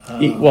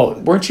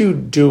Weren't you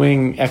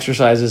doing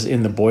exercises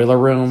in the boiler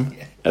room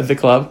at the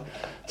club?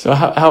 So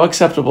how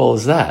acceptable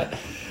is that?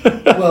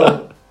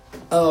 Well,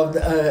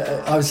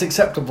 I was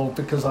acceptable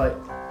because I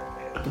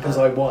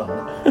won.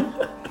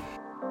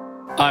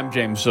 I'm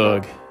James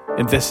Zug,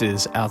 and this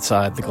is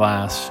Outside the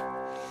Glass.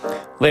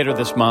 Later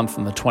this month,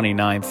 on the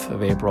 29th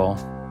of April,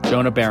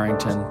 Jonah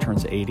Barrington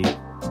turns 80.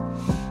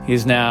 He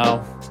is now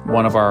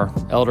one of our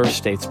elder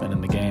statesmen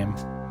in the game.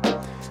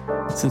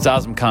 Since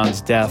Azam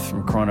Khan's death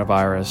from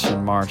coronavirus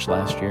in March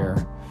last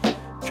year,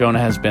 Jonah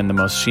has been the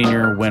most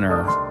senior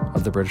winner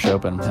of the British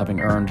Open, having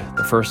earned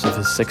the first of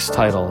his 6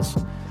 titles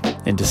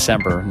in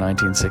December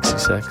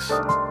 1966.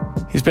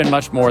 He's been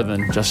much more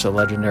than just a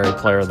legendary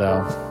player,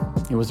 though.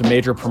 He was a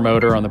major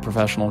promoter on the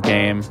professional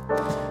game.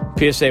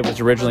 PSA was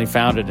originally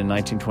founded in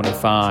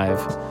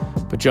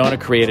 1925, but Jonah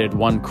created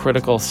one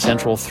critical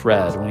central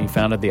thread when he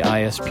founded the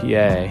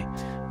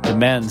ISPA, the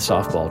Men's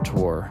Softball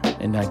Tour,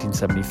 in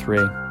 1973.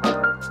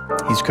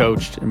 He's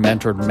coached and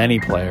mentored many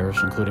players,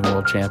 including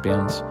world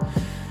champions.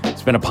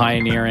 He's been a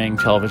pioneering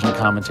television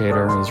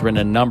commentator. He's written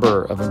a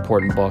number of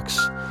important books,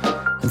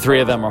 and 3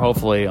 of them are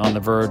hopefully on the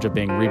verge of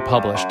being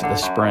republished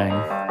this spring.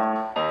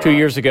 2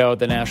 years ago at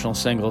the National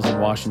Singles in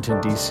Washington,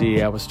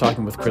 D.C., I was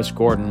talking with Chris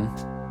Gordon.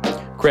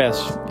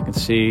 Chris, you can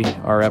see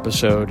our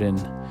episode in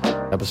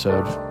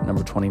episode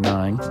number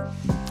 29.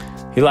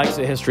 He likes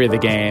the history of the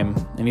game,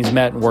 and he's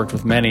met and worked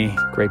with many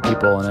great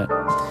people in it.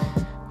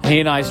 He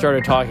and I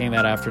started talking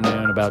that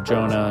afternoon about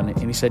Jonah, and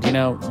he said,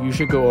 you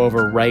should go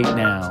over right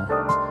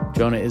now.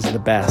 Jonah is the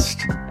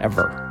best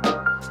ever.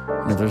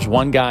 And if there's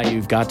one guy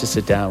you've got to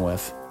sit down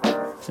with,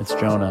 it's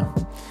Jonah.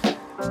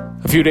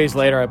 A few days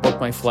later, I booked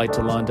my flight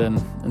to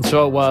London, and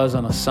so it was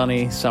on a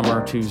sunny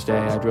summer Tuesday.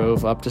 I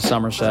drove up to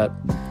Somerset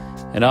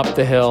and up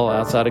the hill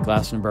outside of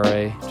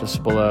Glastonbury,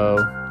 just below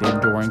the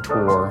Enduring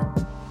Tour.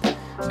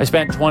 I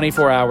spent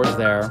 24 hours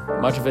there,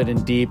 much of it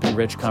in deep and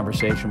rich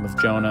conversation with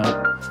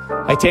Jonah.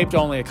 I taped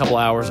only a couple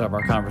hours of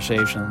our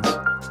conversations,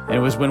 and it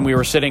was when we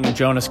were sitting in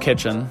Jonah's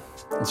kitchen,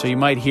 and so you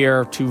might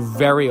hear 2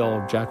 very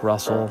old Jack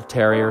Russell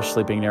Terriers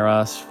sleeping near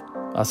us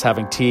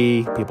having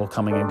tea, people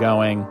coming and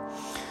going,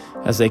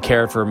 as they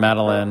cared for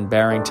Madeline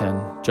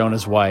Barrington,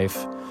 Jonah's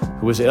wife,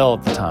 who was ill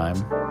at the time,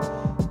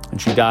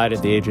 and she died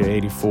at the age of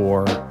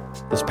 84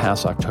 this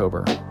past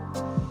October.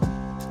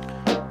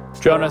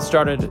 Jonah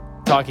started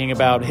talking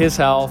about his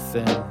health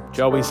and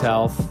Joey's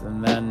health,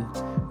 and then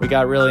we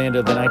got really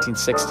into the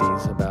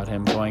 1960s, about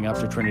him going up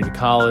to Trinity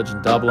College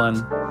in Dublin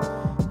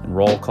and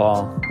roll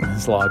call in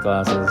his law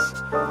glasses.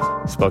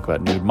 He spoke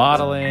about nude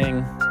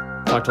modeling,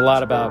 talked a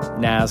lot about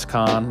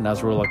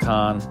Nasrullah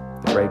Khan,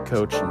 the great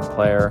coach and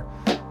player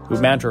who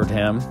mentored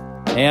him,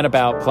 and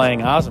about playing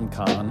Azam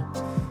Khan,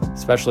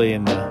 especially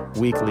in the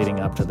week leading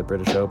up to the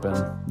British Open.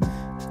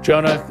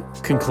 Jonah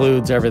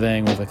concludes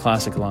everything with a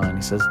classic line.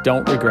 He says,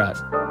 don't regret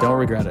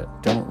it,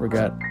 don't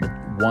regret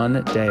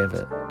one day of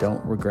it,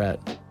 don't regret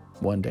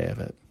one day of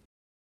it.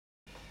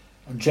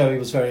 And Joey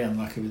was very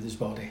unlucky with his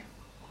body.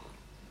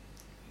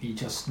 He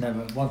just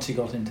never, once he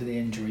got into the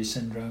injury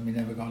syndrome, he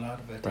never got out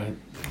of it. Right.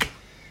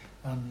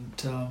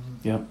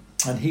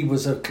 And he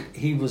was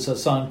a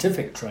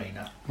scientific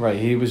trainer. Right,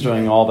 he was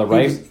doing all the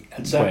right ways. He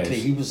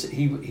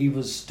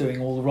was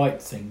doing all the right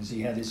things.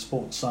 He had his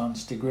sports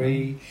science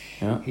degree.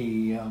 Yeah.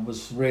 He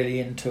was really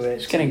into it.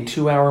 He's getting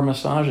 2-hour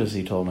massages,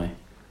 he told me.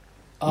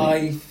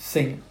 I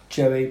think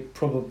Joey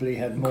probably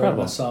had more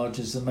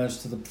massages than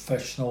most of the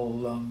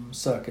professional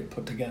circuit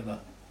put together.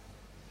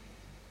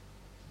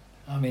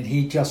 I mean,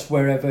 he just,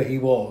 wherever he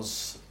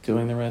was,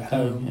 doing the right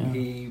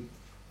thing.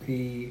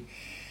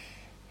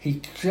 He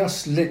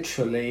just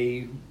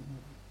literally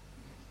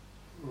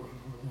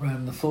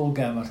ran the full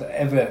gamut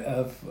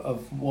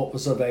of what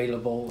was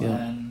available,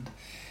 and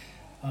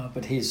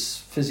but his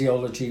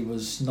physiology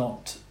was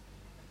not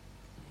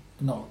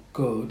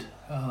good.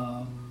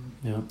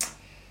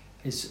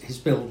 His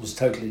build was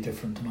totally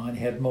different to mine.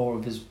 He had more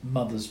of his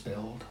mother's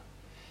build,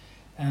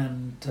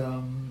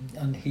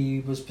 and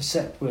he was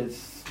beset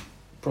with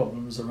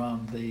problems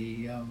around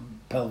the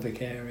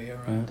pelvic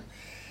area and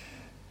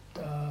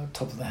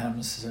top of the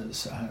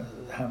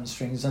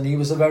hamstrings, and he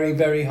was a very,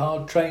 very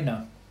hard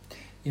trainer.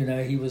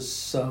 He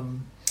was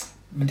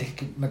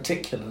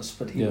meticulous,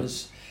 but he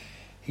was.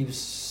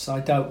 I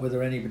doubt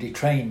whether anybody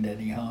trained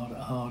any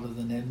harder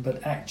than him.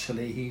 But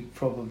actually, he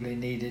probably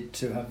needed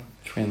to have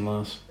train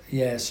less.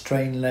 Yes,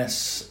 train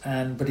less,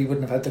 but he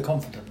wouldn't have had the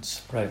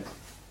confidence. Right.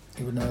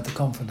 He wouldn't have had the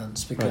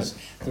confidence because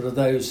there are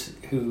those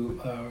who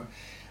are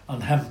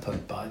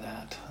unhampered by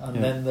that,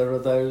 and then there are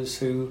those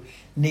who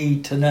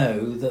need to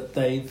know that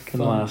they've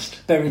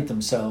buried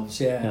themselves.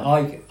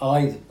 I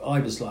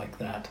was like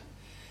that.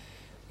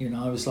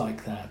 I was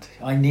like that.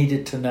 I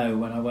needed to know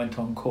when I went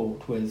on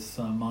court with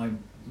my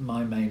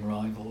main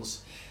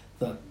rivals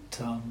that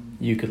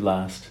you could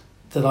last.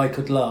 That I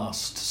could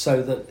last,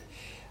 so that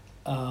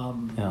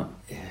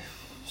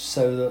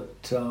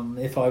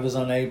if I was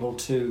unable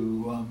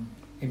to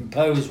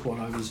impose what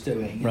I was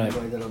doing in the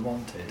way that I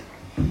wanted,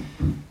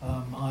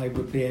 I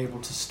would be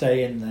able to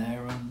stay in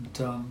there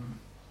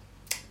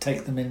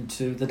take them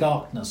into the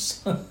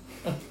darkness,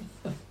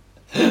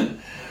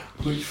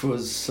 which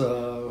was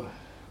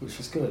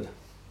good.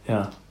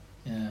 Yeah.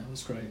 Yeah, it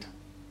was great.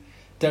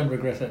 Don't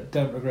regret it.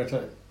 Don't regret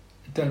it.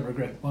 Don't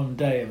regret one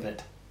day of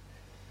it.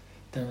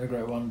 Don't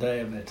regret one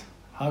day of it.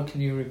 How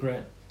can you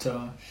regret? It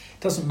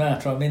doesn't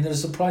matter. I mean,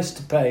 there's a price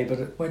to pay,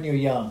 but when you're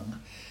young,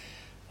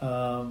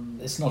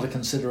 it's not a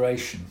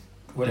consideration.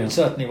 Well, it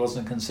certainly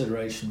wasn't a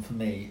consideration for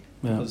me.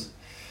 Yeah.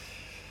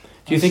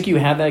 Do you think you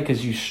had that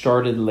because you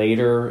started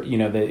later? You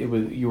know, that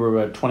you were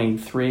about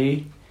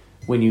 23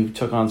 when you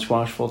took on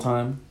squash full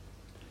time.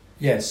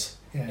 Yes.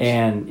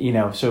 And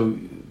so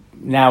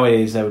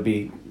nowadays that would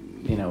be,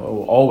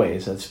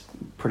 always that's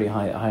pretty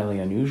highly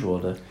unusual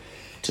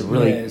to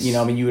really, yes.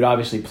 I mean, you had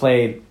obviously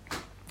played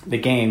the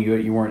game.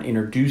 You weren't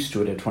introduced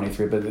to it at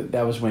 23, but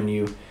that was when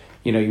you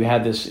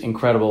had this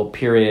incredible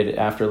period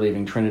after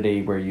leaving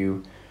Trinity where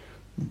you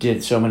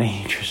did so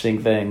many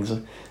interesting things,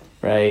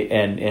 right?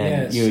 And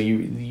yes.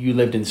 you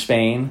lived in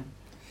Spain.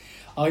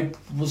 I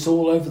was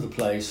all over the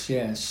place.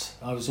 Yes,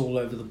 I was all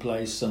over the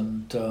place,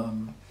 and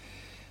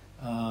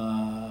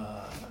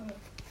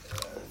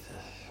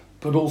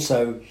but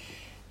also,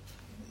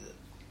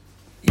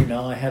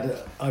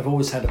 I've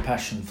always had a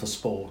passion for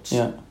sports.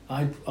 Yeah,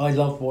 I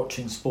love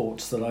watching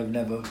sports that I've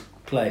never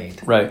played.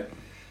 Right.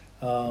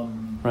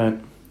 Right.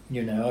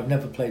 I've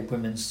never played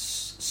women's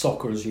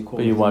soccer, as you call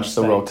it. But you watched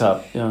the World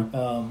Cup, yeah.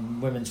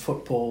 Women's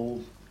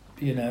football,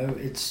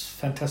 it's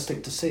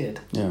fantastic to see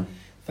it. Yeah.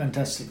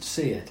 Fantastic to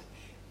see it.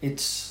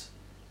 It's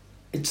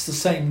the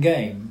same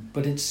game,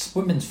 but it's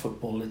women's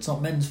football. It's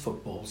not men's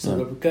football, so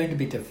there are going to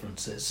be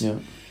differences. Yeah.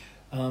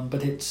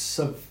 But it's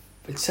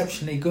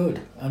exceptionally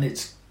good, and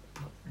it's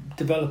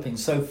developing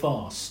so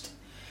fast.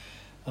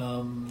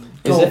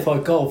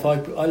 Golf.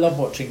 I love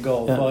watching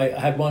golf. Yeah. I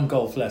had one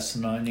golf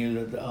lesson. I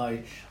knew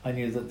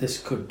that this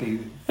could be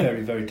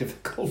very, very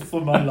difficult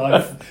for my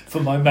life,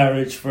 for my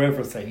marriage, for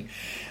everything,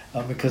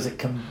 because it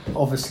can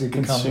obviously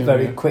become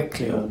very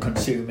quickly all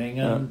consuming.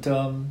 And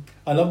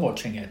I love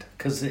watching it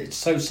because it's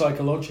so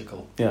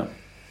psychological. Yeah,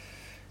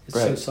 it's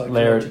so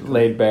psychological.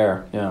 Laid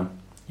bare. Yeah,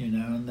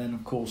 and then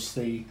of course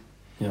the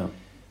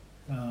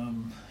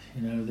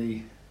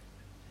the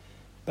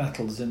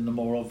battles in the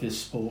more obvious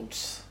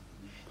sports.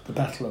 The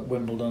battle at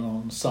Wimbledon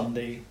on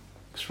Sunday.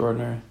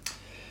 Extraordinary.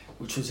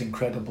 Which was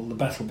incredible. The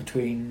battle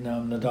between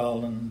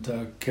Nadal and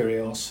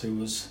Kyrgios, who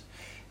was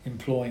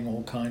employing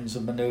all kinds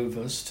of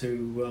manoeuvres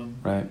to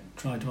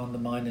try to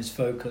undermine his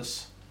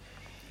focus.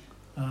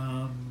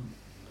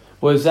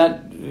 Was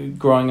that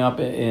growing up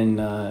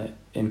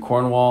in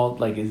Cornwall?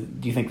 Like, do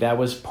you think that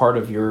was part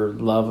of your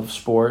love of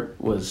sport?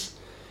 I was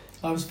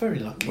very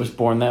lucky. Was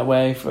born that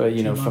way from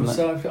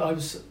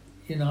that.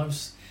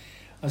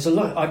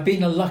 I've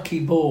been a lucky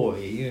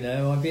boy,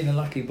 I've been a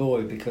lucky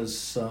boy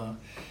because, I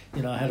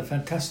had a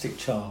fantastic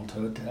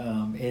childhood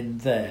in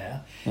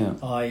there. Yeah.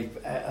 I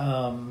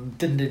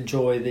didn't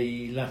enjoy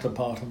the latter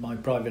part of my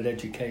private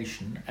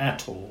education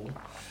at all.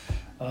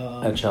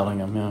 At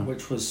Cheltenham, yeah.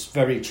 Which was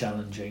very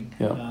challenging.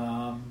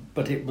 Yeah.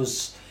 But it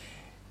was,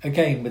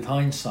 again, with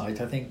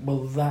hindsight, I think,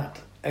 that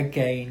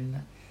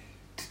again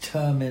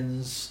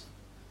determines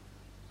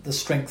the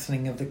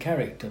strengthening of the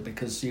character,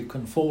 because you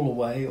can fall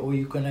away or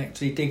you can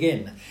actually dig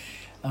in.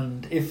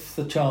 And if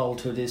the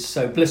childhood is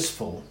so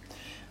blissful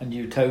and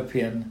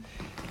utopian,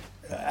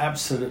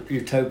 absolute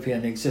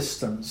utopian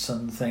existence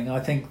and thing,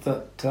 I think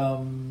that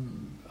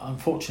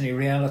unfortunately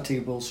reality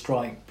will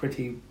strike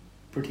pretty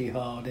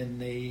hard in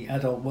the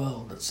adult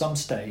world at some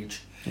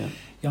stage. Yeah.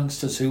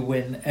 Youngsters who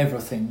win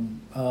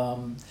everything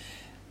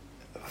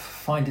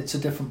find it's a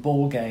different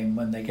ball game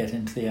when they get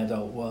into the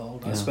adult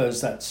world. I suppose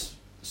that's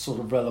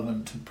sort of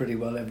relevant to pretty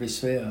well every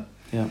sphere.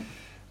 Yeah.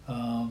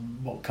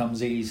 What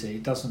comes easy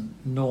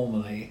doesn't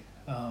normally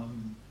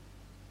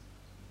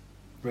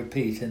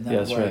repeat in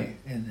that way.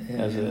 Right.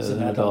 As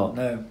an adult.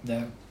 No.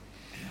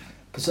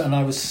 And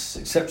I was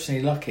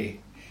exceptionally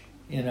lucky,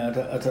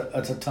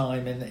 at a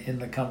time in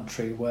the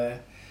country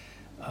where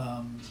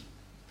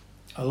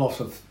a lot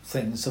of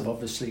things have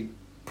obviously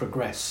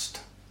progressed,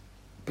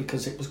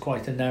 because it was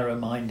quite a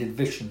narrow-minded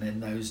vision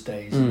in those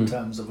days in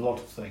terms of a lot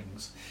of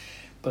things.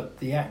 But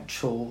the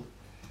actual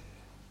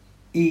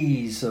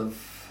ease of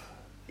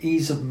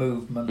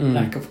movement,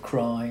 lack of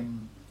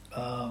crime.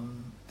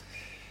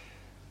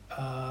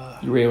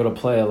 You were able to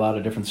play a lot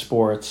of different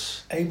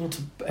sports. Able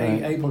to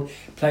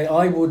play.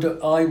 I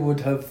would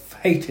have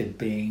hated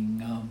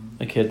being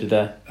a kid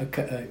today.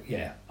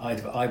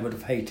 I would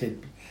have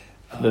hated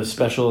the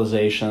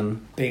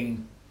specialization,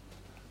 being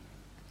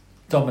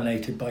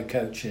dominated by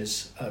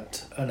coaches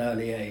at an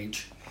early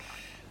age.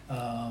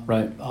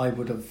 Right. I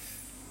would have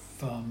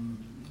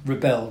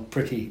rebelled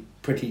pretty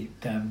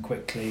damn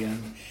quickly,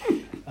 and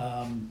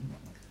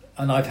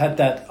I've had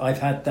that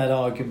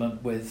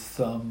argument with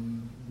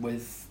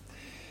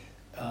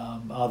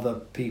other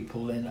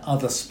people in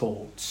other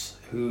sports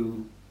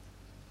who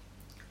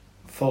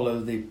follow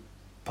the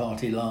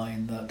party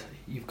line that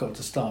you've got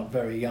to start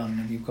very young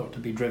and you've got to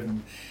be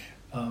driven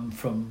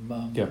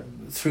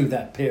through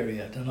that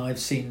period. And I've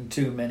seen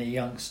too many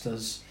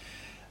youngsters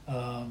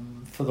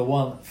for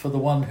the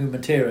one who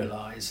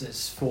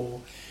materialises,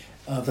 for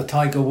the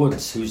Tiger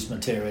Woods who's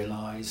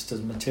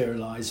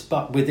materialised,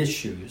 but with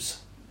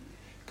issues,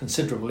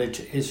 considerable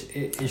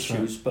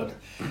issues, but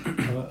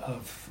a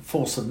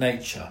force of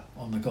nature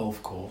on the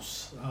golf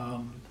course.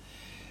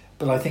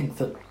 But I think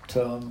that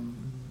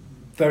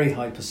very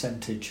high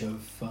percentage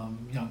of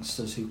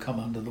youngsters who come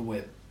under the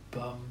whip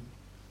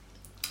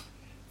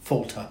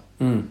falter.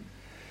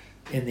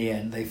 In the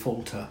end, they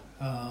falter.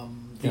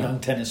 The young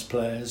tennis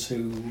players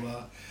who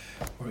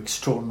were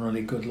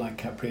extraordinarily good, like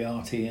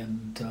Capriati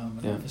and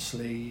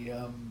obviously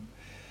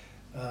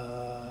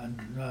and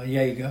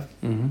Jaeger,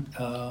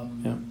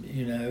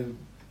 you know,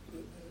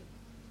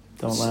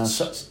 don't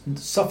last.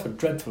 Suffered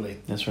dreadfully.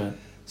 That's right.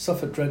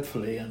 Suffered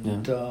dreadfully,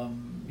 and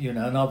you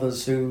know, and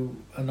others who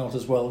are not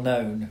as well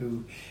known,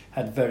 who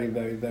had very,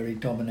 very, very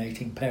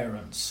dominating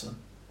parents, and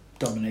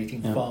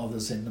dominating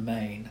fathers in the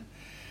main.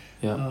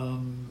 Yeah.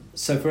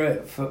 So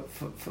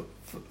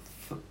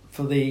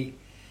for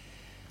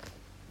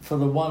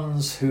the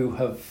ones who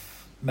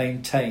have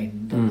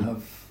maintained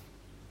and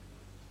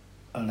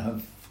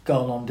have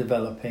gone on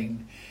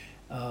developing,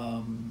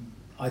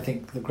 I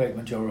think the great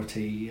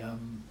majority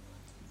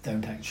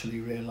don't actually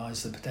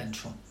realise the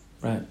potential.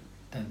 Right.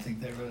 Don't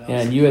think they realise. Yeah,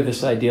 and you had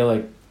this idea,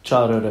 like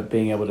childhood, of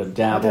being able to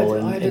dabble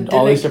in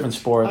all these different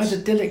sports. I had a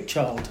idyllic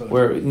childhood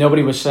where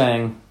nobody was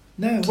saying,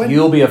 "No,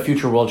 you'll be a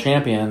future world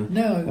champion."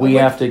 No, we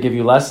have to give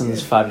you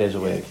lessons 5 days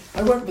a week.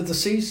 I went with the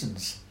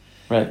seasons.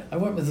 Right. I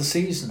went with the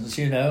seasons,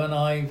 you know, and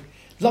I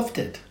loved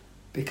it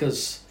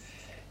because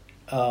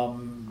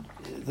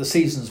the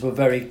seasons were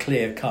very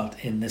clear cut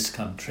in this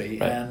country,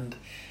 and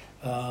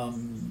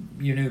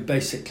you knew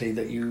basically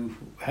that you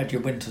had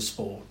your winter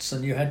sports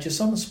and you had your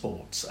summer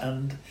sports,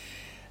 and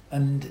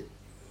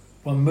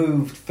one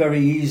moved very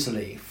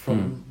easily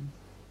from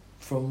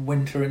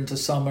winter into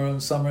summer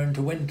and summer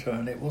into winter,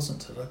 and it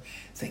wasn't a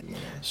thing. You know.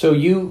 So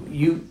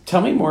you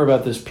tell me more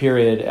about this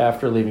period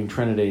after leaving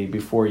Trinity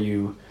before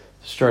you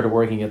started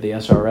working at the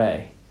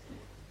SRA.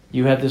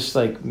 You had this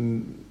like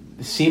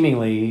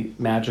seemingly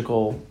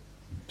magical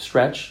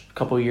stretch, a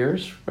couple of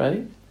years,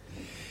 right?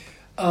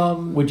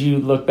 Would you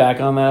look back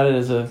on that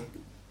as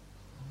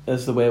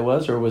the way it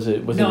was, or was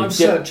it? No, I'm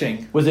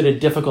searching. Was it a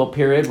difficult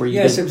period where you?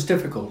 Yes, it was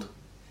difficult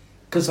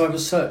because I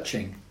was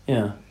searching.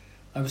 Yeah,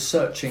 I was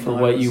searching for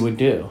what you would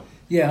do.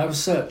 Yeah, I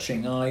was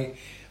searching. I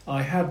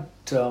had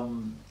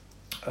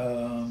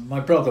my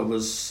brother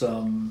was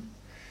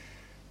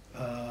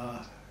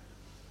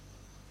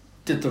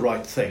did the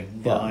right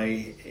thing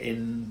by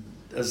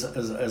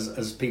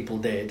as people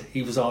did.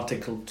 He was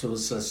articled to a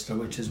solicitor,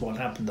 which is what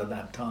happened at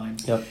that time.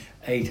 Yep.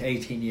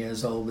 18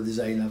 years old with his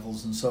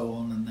A-levels and so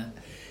on, and then,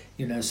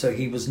 you know, so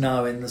he was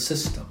now in the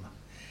system.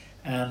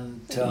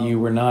 And you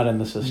were not in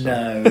the system.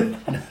 No.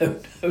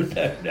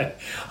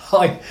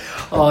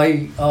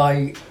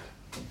 I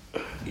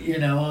you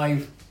know,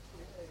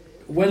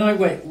 when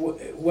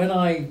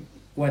I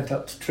went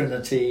up to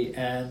Trinity,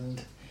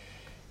 and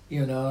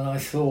you know, and I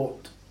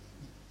thought,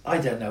 I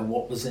don't know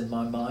what was in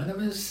my mind. I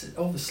was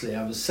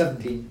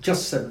 17,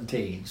 just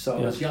 17, so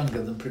I was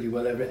younger than pretty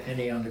well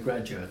any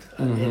undergraduate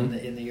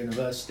in the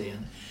university,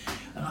 and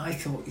I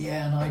thought,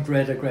 and I'd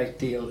read a great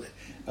deal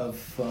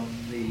of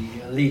the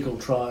legal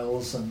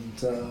trials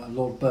and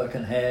Lord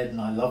Birkenhead, and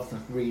I loved the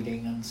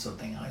reading and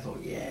something. I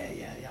thought,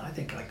 I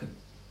think I could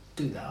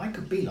do that. I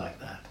could be like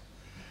that.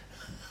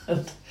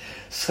 And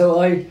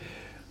so I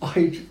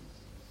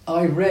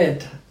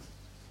read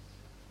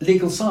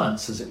legal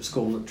science, as it was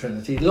called at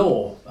Trinity,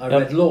 law. I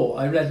read law.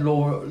 I read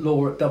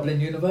law at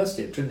Dublin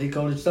University, at Trinity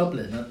College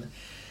Dublin,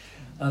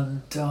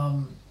 and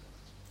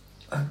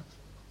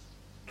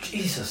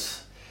Jesus.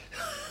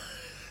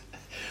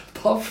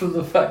 Apart from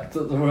the fact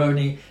that there were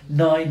only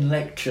 9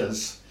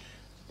 lectures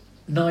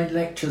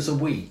a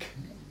week,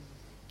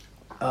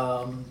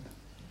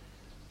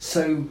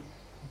 so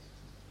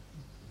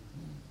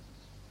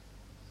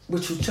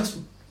which was just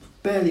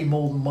barely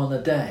more than one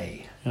a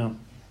day,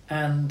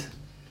 and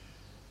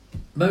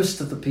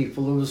most of the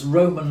people, there was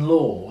Roman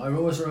law. I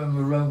always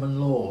remember Roman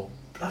law,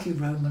 bloody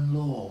Roman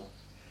law,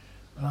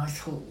 and I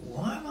thought,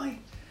 why am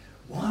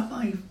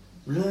I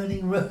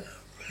learning Roman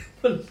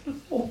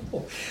law?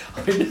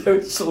 I know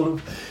it's sort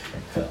of,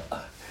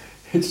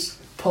 it's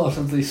part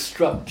of the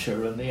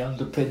structure and the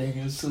underpinning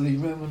is the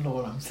Roman law.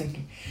 And I'm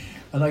thinking,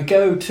 and I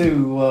go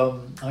to,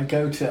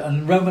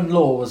 and Roman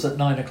law was at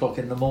 9 o'clock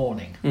in the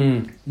morning.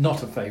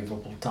 Not a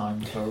favourable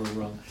time for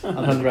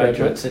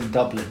undergraduates in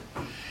Dublin.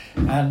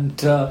 And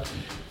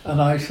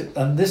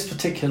this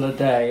particular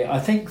day, I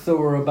think there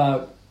were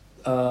about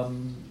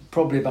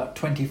probably about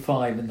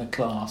 25 in the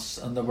class,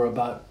 and there were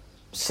about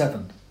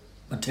 7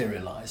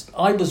 materialised.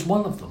 I was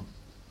one of them,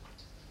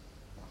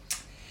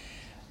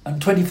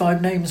 and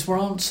 25 names were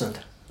answered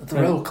at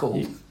the roll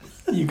call.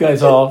 You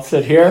guys all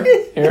said here.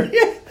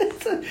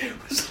 It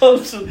was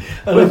answered,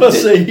 and I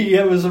must say he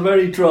was a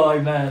very dry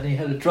man. He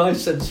had a dry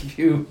sense of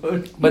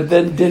humour. But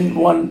then didn't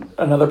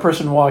another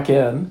person walk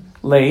in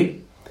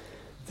late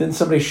Then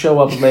somebody show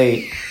up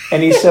late,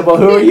 and he said, "Well,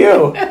 who are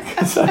you?"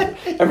 'Cause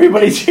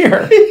everybody's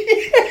here.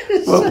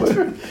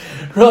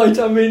 Right.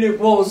 I mean, it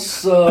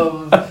was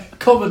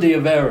comedy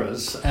of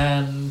errors,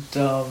 and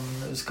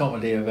it was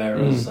comedy of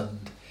errors,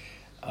 and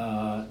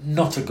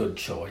not a good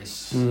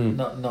choice.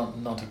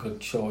 Not a good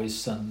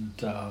choice, and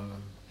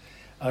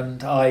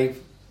I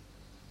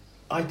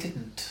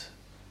didn't.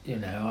 You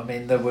know, I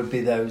mean, there would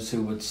be those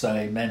who would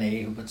say,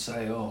 many who would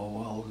say, "Oh,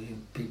 well,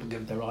 people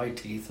give their eye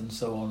teeth and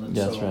so on and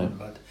so on."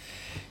 But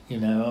you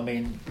know, I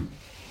mean,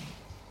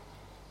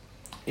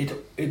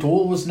 it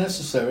all was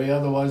necessary.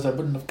 Otherwise, I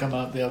wouldn't have come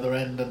out the other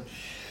end and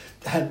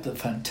had the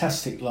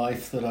fantastic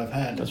life that I've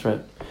had. That's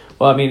right.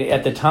 Well, I mean,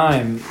 at the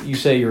time, you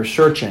say you're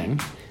searching.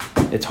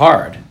 It's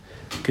hard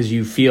because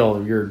you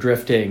feel you're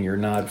drifting. You're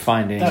not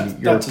finding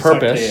your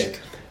purpose. Exactly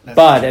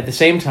but at the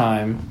same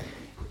time,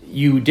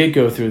 you did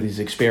go through these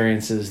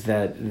experiences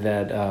that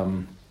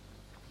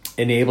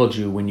enabled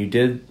you when you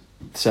did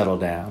settle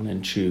down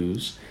and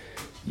choose.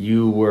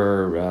 You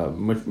were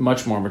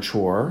much more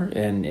mature,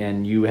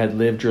 and you had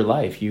lived your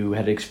life. You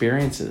had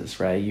experiences,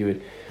 right?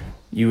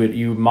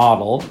 You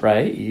modeled,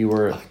 right? You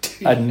were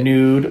a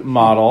nude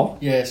model.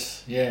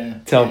 Yes, yeah.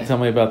 Tell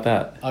me about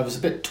that. I was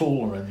a bit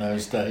taller in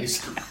those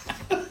days.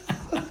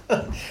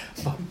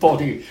 my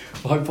body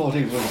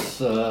was.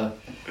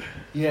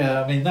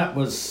 Yeah, I mean that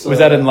was. Was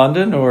that in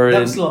London or?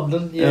 That was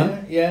London.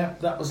 Yeah,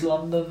 that was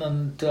London,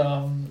 and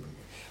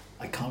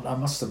I can't.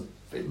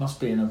 It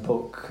must be in a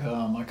book.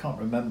 I can't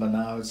remember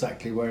now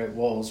exactly where it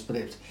was, but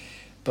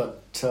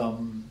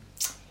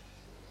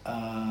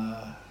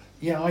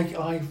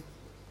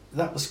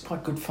that was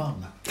quite good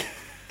fun.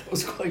 That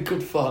was quite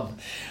good fun.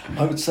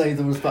 I would say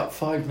there was about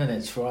 5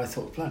 minutes where I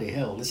thought, bloody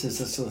hell, this is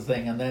the sort of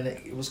thing, and then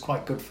it was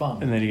quite good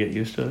fun. And then you get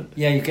used to it?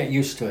 Yeah, you get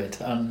used to it,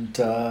 and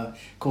of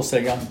course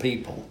they're young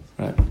people.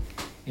 Right.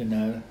 You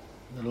know,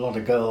 a lot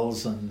of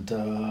girls, and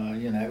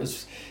you know, it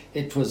was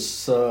it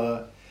was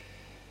a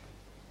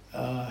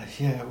lot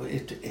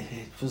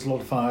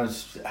of fun.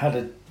 I had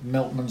a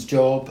milkman's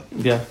job.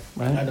 Yeah,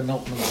 right. Had a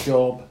milkman's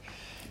job.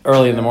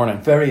 Early in the morning.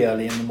 Very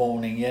early in the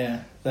morning,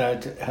 yeah. They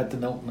had the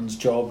milkman's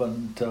job,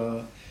 and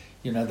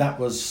you know, that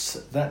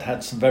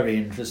had some very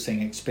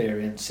interesting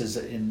experiences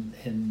in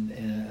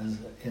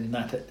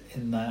that,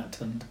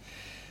 and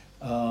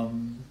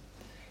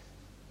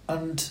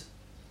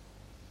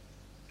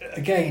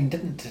again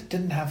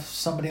didn't have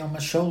somebody on my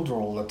shoulder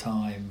all the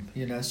time,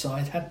 you know, so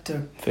I had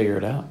to figure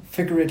it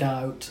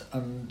out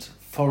and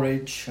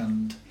forage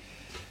and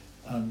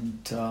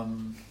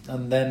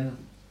then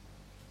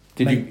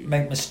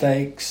make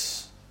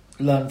mistakes,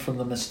 learn from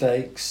the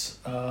mistakes,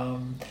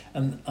 and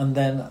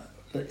then,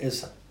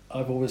 as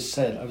I've always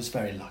said, I was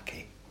very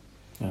lucky.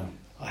 Yeah.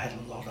 I had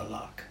a lot of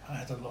luck. I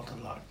had a lot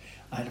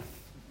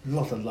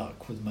of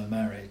luck with my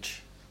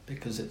marriage,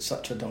 because it's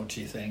such a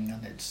dodgy thing,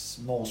 and it's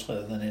more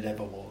so than it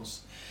ever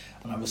was.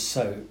 And I was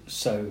so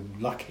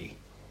lucky,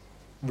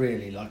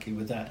 really lucky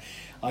with that.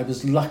 I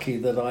was lucky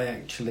that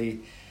I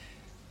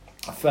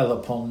fell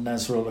upon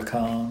Nasrullah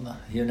Khan,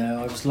 you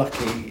know. I was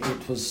lucky.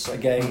 It was,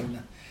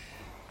 again,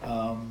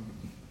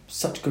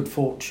 such good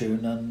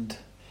fortune, and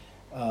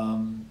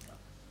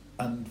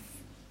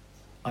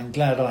I'm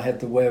glad I had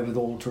the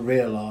wherewithal to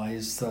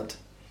realise that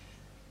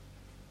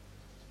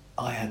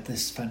I had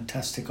this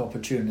fantastic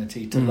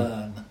opportunity to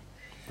learn.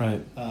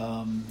 Right.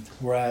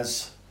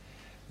 Whereas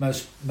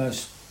most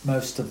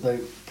of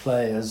the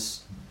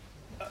players,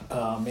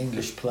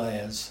 English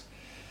players,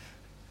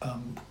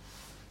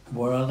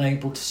 were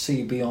unable to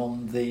see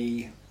beyond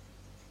the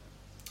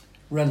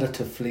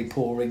relatively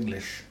poor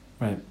English.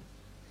 Right.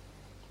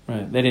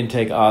 Right. They didn't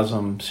take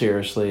Azam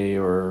seriously,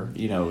 or,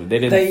 you know, they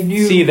didn't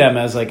see them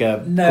as like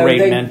a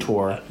great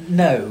mentor.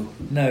 No,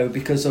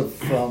 because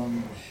of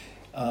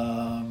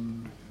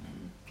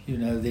you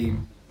know, the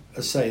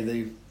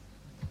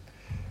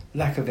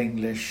lack of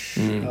English,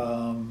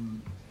 the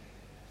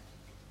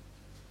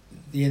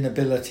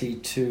inability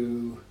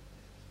to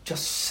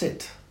just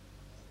sit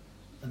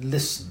and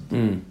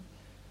listen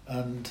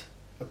and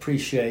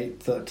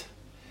appreciate that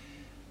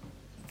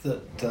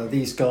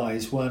these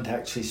guys weren't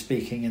actually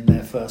speaking in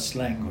their first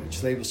language.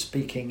 They were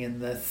speaking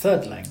in their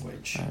third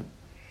language. Right.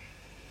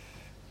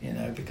 You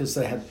know, because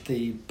they had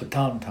the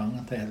Pathan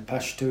tongue, they had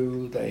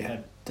Pashto, they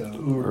had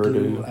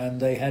Urdu,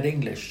 and they had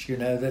English. You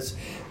know, there's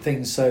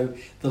things. So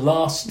the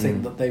last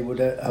thing that they would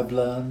have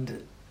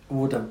learned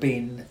would have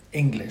been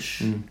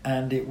English,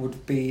 and it would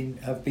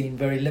have been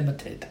very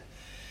limited.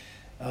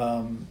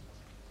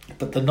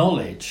 But the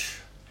knowledge,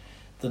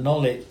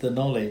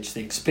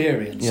 the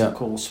experience, of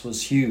course,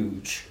 was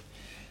huge.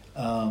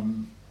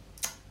 The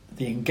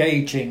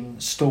engaging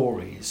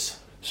stories.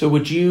 So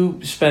would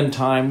you spend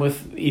time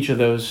with each of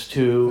those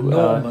two?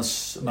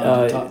 Enormous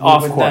amount of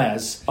time. With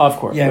Naz. Off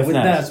court. Yeah, with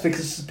Naz,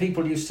 because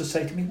people used to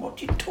say to me, "What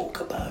do you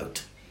talk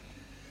about?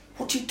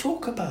 What do you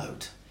talk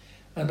about?"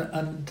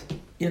 And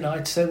you know,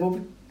 I'd say, "Well,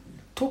 we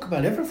talk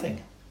about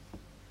everything."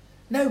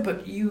 No,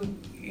 but you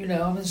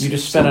know, I mean, you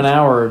just spent an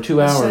hour or 2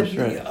 hours, said,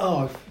 right?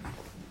 Oh,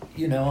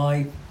 you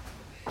know,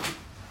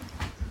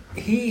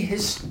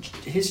 his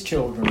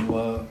children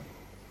were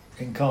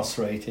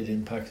incarcerated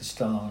in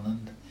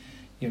Pakistan,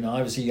 and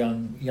I was a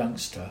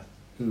youngster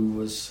who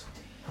was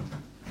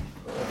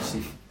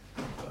obviously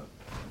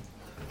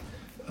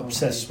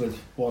obsessed with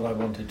what I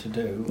wanted to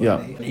do. Yeah.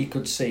 And he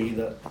could see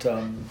that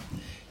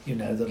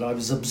that I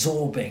was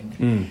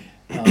absorbing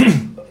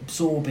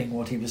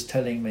what he was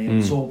telling me,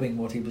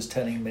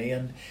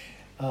 and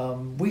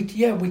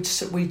we'd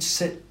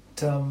sit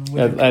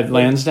at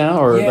Lansdowne,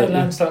 or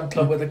Lansdowne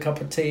Club with a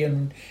cup of tea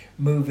and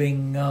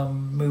moving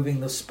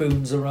the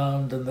spoons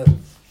around and the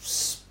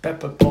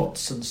pepper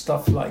pots and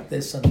stuff like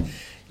this, and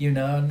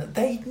and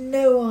they'd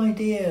no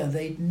idea.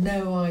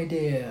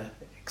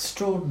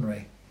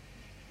 Extraordinary.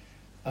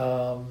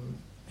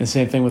 The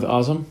same thing with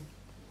Azam.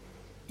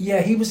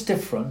 Yeah, he was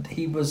different.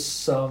 He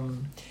was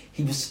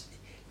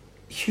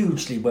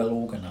hugely well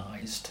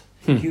organised,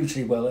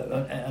 hugely well,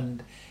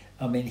 and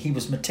I mean, he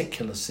was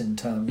meticulous in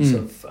terms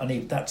of,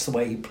 and that's the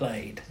way he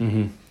played.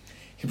 Mm-hmm.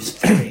 He was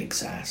very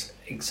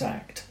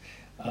exact.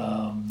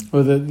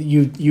 Well,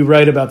 you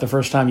write about the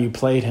first time you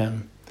played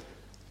him.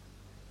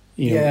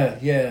 Yeah.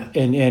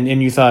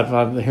 And you thought,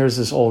 well, here's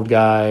this old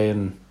guy,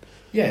 and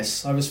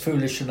yes, I was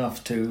foolish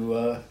enough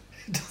to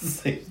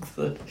think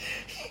that,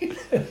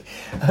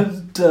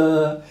 and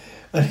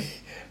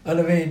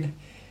I mean.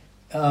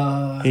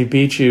 He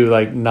beat you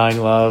like 9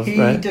 love,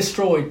 right? He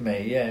destroyed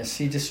me. Yes,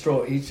 he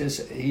destroyed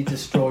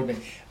me.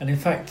 And in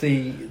fact,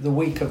 the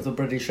week of the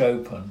British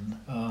Open,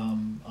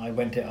 I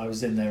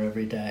was in there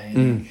every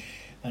day,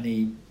 and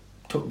he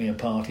took me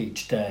apart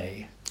each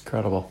day.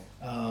 Incredible.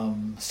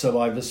 So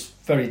I was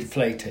very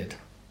deflated,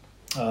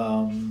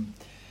 and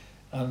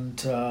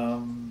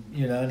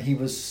he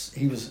was,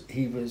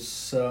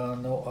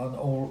 and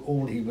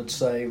all he would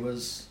say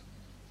was,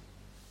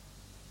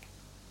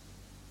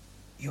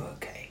 "You're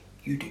okay.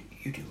 You do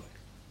it.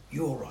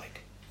 You're all right.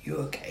 You're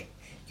okay.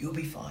 You'll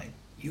be fine.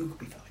 You'll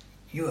be fine.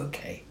 You're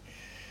okay." I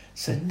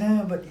said,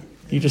 "No, but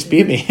you just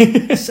beat me."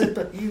 I said,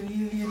 "But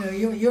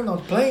you're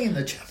not playing in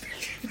the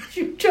championship.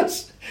 You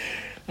just..."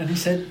 And he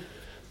said,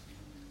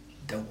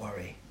 "Don't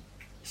worry."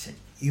 He said,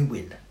 "You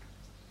win.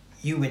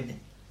 You win.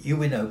 You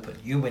win open.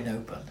 You win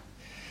open."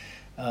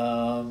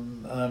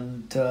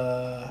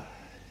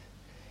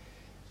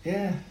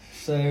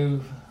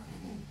 So.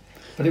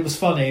 But it was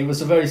funny. It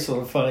was a very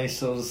sort of funny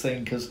sort of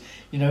thing, because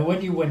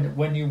when you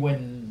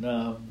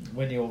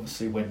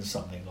obviously win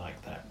something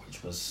like that,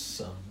 which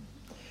was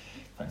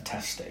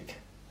fantastic,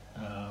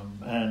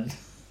 and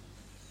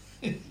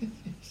you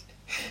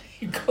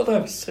got to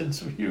have a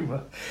sense of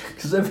humour,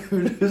 because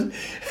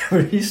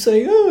everybody's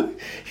saying, "Oh,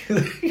 you're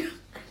the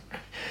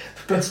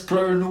best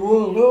player in the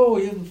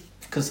world."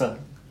 Because I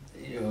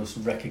was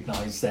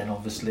recognised then,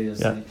 obviously, as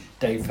the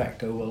de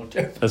facto world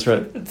champion. That's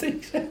right. I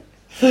think so.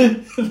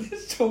 And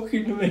he's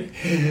talking to me,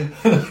 and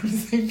I'm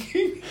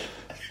thinking,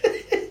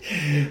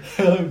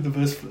 I'm the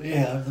best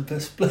player in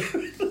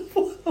the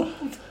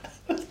world.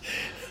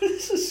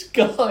 There's this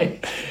guy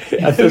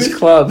at this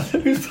club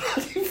who's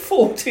bloody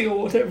 40 or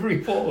whatever he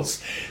was.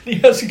 And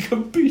he hasn't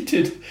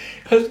competed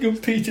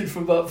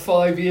for about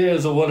 5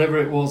 years or whatever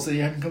it was that he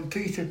hadn't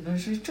competed. And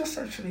he's just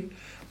actually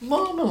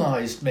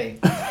marmalised me.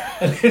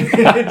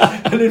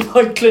 And in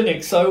my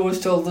clinics, I always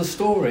tell the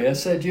story. I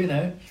said,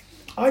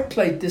 I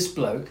played this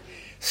bloke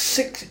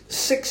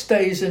six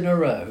days in a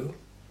row,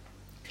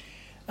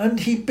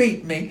 and he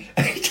beat me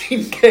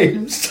 18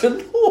 games to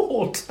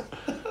naught.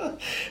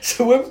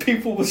 So when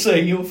people were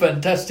saying, "You're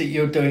fantastic,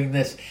 you're doing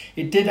this,"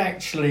 it did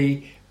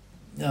actually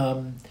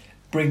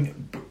bring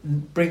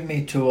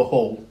me to a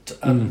halt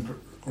and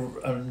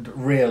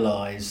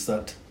realise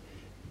that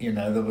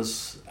there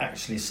was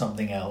actually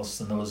something else,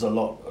 and there was a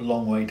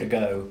long way to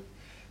go.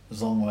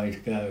 There's a long way to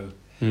go.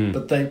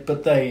 But they,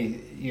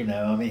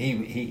 I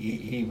mean,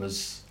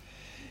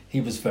 he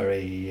was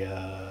very,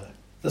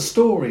 the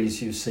stories,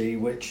 you see,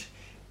 which,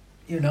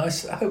 I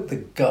hope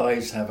the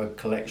guys have a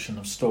collection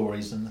of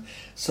stories and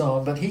so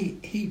on, but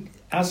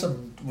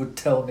Azam would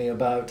tell me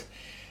about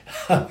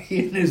how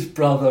he and his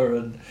brother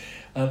and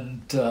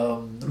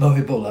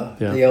Mohibullah,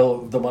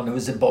 the one who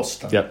was in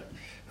Boston,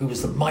 who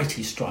was the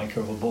mighty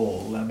striker of a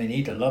ball. I mean,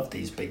 he'd have loved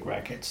these big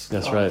rackets.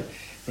 That's right.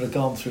 Would have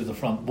gone through the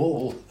front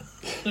wall,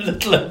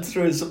 let alone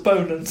through his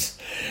opponents,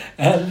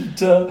 and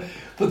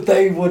but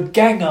they would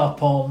gang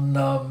up on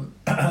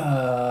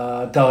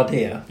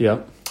Dardir,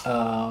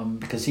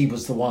 because he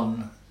was the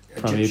one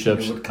Egyptian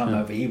who would come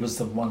over. He was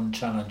the one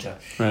challenger,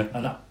 right.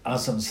 And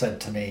Azam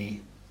said to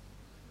me,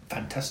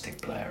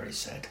 "Fantastic player," he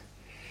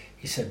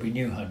said, "we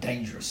knew how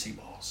dangerous he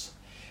was,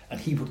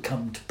 and he would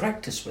come to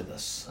practice with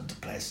us and to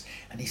play us,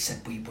 and he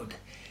said we would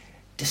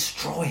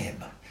destroy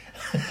him."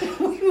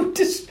 We would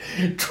just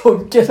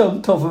get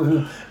on top of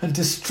him and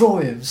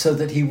destroy him, so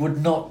that he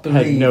would not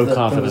believe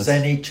there was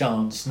any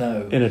chance.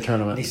 No, in a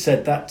tournament. And he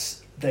said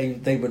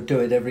they would do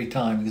it every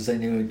time, because they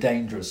knew how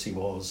dangerous he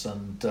was,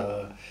 and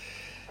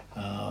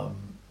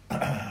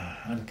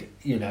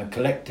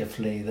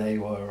collectively they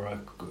were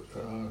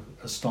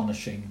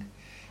astonishing.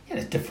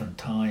 Different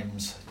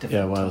times.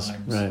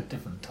 Right.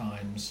 Different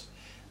times.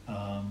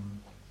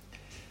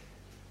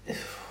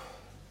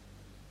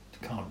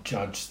 Can't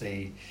judge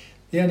the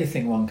The only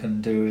thing one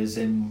can do is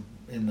in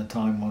the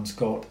time one's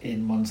got,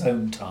 in one's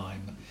own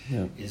time,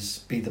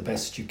 is be the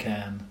best you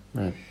can.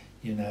 Right.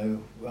 You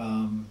know,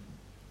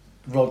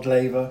 Rod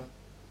Laver,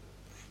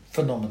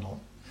 phenomenal.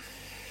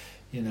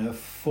 You know,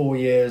 4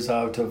 years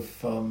out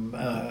of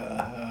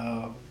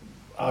the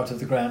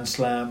Grand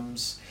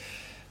Slams,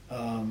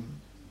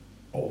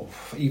 or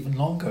even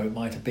longer it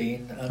might have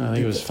been. And I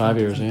think it was 5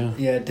 years, Yeah.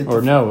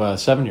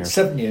 7 years.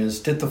 7 years.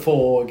 Did the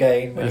 4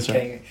 again when That's it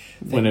came. Right.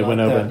 When it like went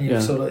that, open, and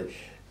you sort of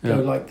go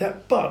like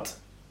that. But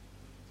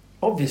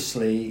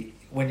obviously,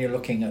 when you're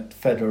looking at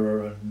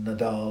Federer and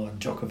Nadal and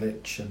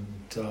Djokovic and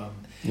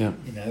you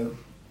know,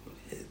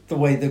 the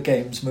way the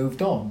game's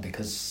moved on,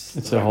 because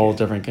it's a whole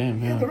different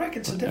game. Yeah, the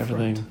rackets are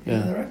different.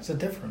 Everything. The rackets are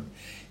different.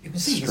 You can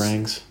see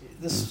strings,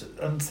 this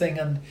and thing,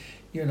 and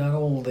you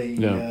know, all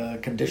the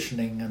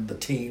conditioning and the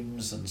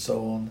teams and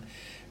so on.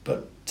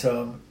 But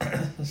so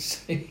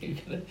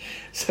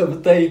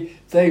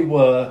they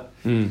were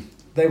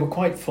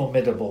quite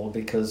formidable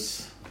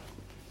because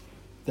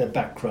their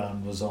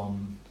background was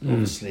on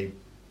obviously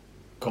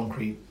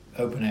concrete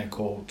open air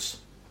courts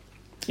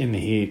in the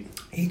heat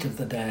of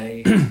the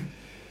day.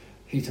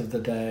 Heat of the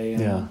day,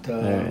 and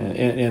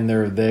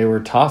they were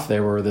tough. They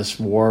were this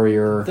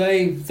warrior.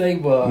 They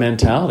were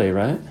mentality,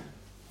 right?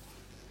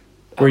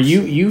 Where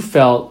you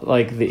felt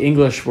like the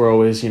English were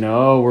always, you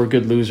know, oh, we're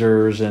good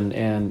losers,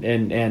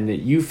 and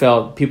you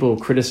felt people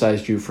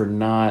criticized you for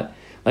not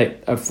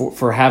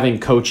for having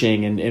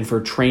coaching and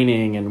for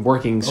training and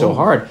working so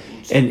hard.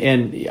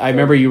 And I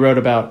remember you wrote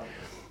about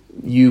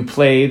you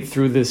played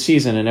through the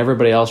season and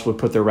everybody else would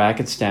put their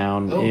rackets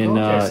down in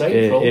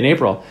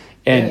April,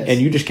 and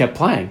you just kept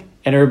playing.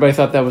 And everybody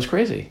thought that was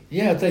crazy.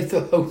 Yeah, they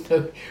thought, oh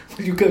no, well,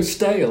 you go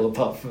stale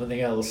apart from anything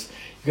else.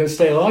 You go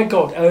stale. I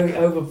got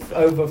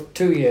over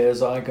 2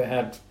 years. I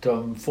had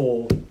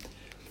 4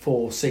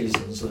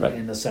 seasons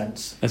in a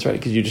sense. That's right,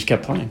 because you just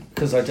kept playing.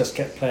 Because I just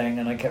kept playing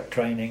and I kept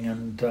training,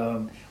 and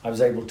I was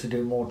able to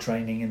do more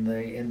training in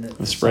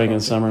the spring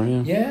and summer.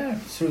 Yeah,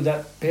 through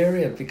that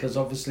period, because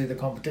obviously the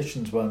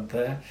competitions weren't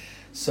there,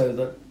 so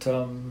that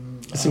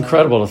it's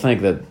incredible to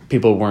think that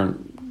people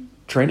weren't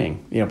training,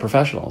 you know,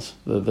 professionals,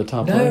 the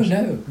top players.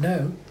 No.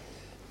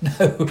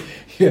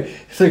 Yeah,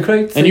 the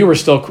great thing, and you were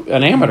still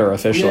an amateur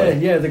officially.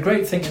 Yeah. The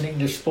great thing in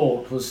English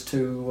sport was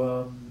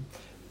to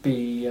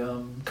be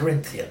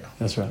Corinthian.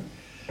 That's right.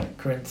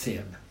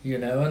 Corinthian, you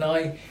know, and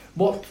a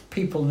lot of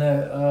people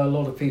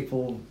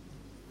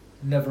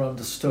never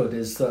understood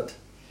is that,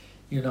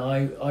 you know,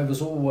 I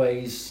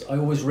always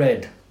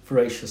read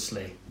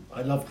voraciously.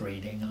 I loved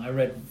reading. I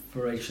read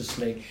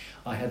voraciously.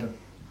 I had a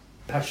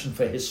passion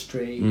for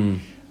history.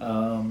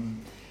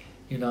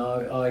 You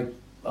know,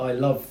 I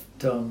loved.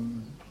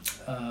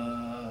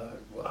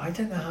 I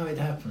don't know how it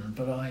happened,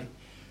 but I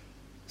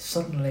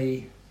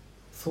suddenly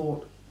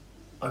thought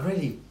I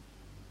really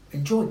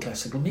enjoyed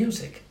classical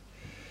music.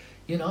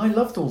 You know, I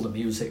loved all the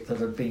music that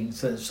had been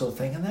sort of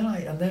thing, and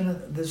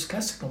then there's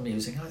classical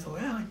music. And I thought,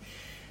 I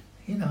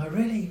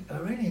really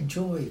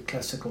enjoy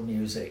classical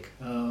music,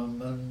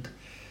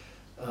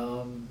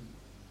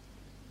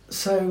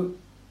 so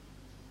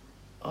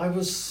I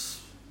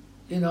was,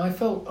 you know, I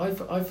felt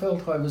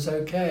I was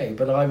okay,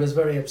 but I was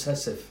very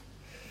obsessive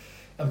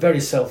and very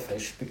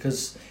selfish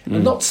because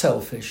not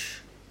selfish.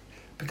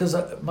 Because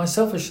my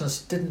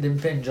selfishness didn't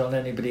impinge on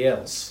anybody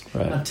else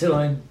until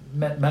I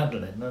met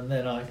Madeline, and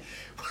then I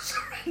was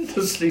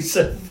horrendously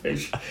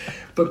selfish.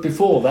 But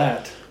before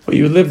that, well,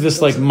 you lived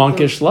this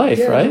monkish life,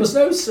 right?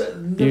 There was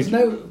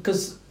no.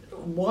 Because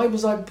why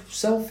was I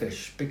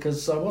selfish?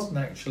 Because I wasn't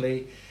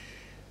actually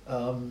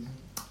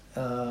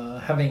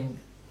having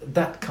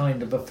that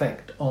kind of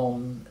effect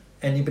on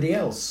anybody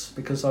else.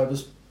 Because I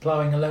was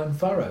ploughing a lone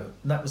furrow,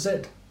 and that was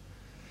it.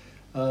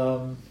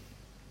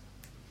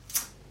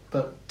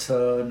 But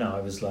no,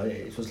 it was lovely.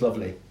 It was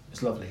lovely,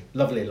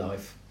 lovely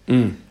life. I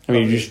mean,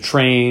 you just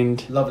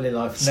trained, lovely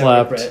life,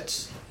 slept. No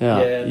regrets.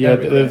 Yeah.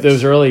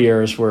 Those early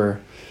years were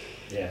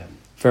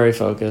very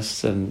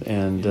focused, and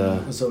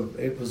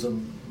it was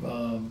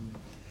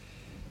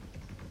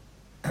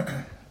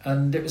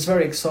and it was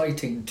very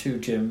exciting too,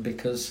 Jim,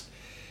 because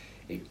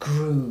it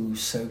grew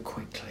so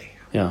quickly.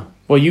 Yeah.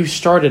 Well, you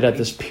started at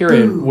this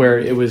period where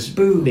it was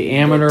the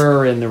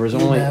amateur, and there was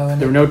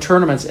there were no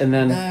tournaments, and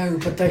then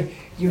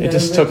it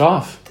just took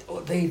off.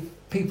 The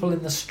people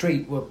in the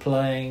street were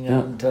playing,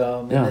 and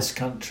in this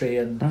country,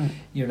 and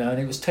you know, and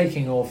it was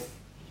taking off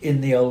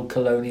in the old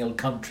colonial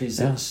countries.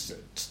 It was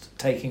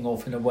taking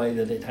off in a way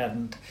that it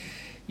hadn't.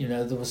 You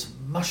know, there was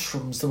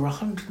mushrooms. There were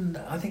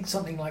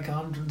 107,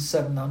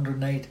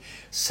 108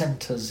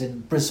 centres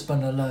in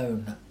Brisbane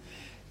alone.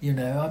 You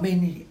know, I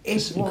mean,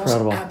 it was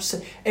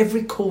absolutely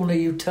every corner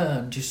you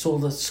turned, you saw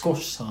the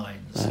squash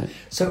signs. Right.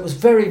 So it was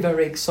very,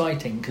 very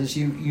exciting because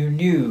you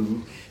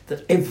knew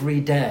that every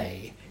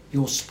day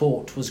your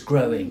sport was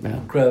growing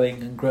and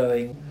growing and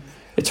growing.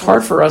 It's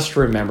hard for us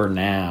to remember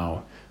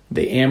now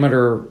the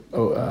amateur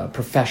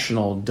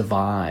professional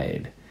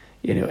divide,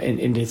 you know,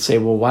 and to say,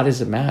 well, why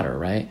does it matter,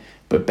 right?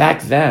 But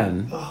back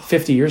then,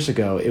 50 years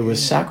ago, it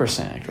was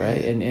sacrosanct,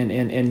 right?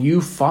 And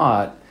you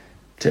fought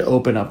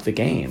open up the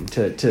game.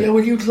 Yeah,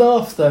 well, you'd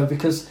laugh though,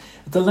 because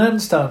the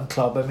Lansdowne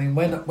Club. I mean,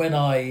 when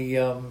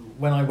I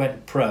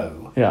went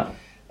pro. Yeah.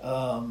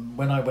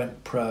 When I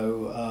went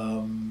pro,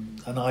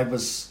 and I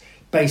was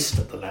based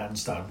at the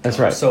Lansdowne Club. That's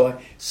right.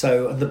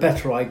 So and the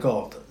better I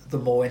got, the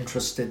more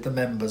interested the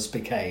members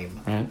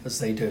became, right. as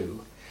they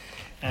do,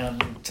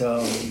 and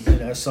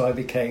so I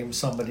became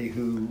somebody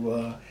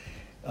who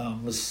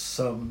was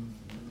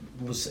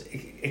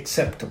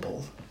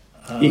acceptable.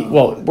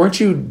 Well, weren't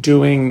you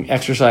doing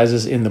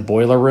exercises in the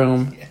boiler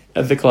room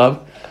at the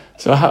club?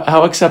 So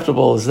how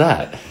acceptable is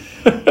that?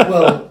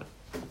 Well,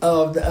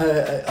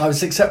 I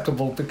was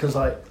acceptable because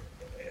I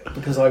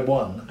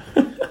won.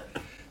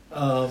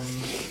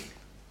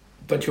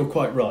 But you're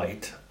quite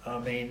right. I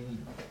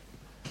mean,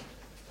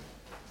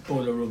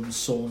 boiler rooms,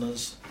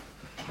 saunas,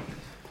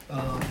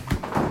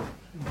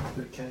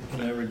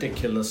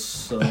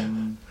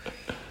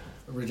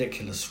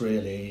 ridiculous,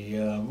 really.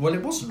 Well,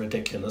 it wasn't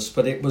ridiculous,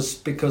 but it was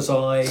because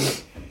I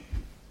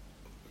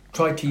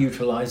tried to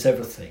utilise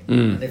everything.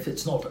 And if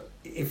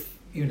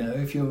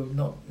you're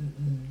not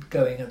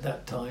going at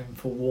that time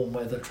for warm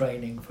weather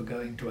training, for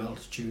going to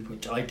altitude,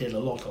 which I did a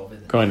lot of.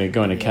 Going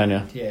to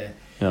Kenya. Yeah.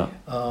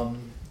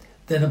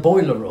 Then a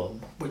boiler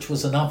room, which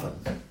was an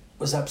oven,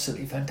 was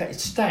absolutely fantastic. It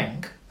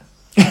stank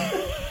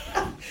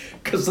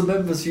because the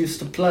members used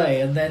to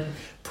play and then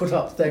put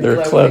up their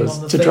clothes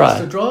on the things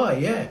to dry.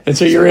 Yeah. And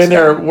so you're in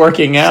there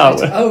working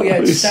out.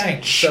 It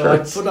stank.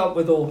 Shirts. So I put up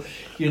with all,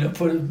 there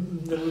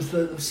was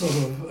sort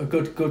of a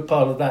good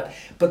part of that.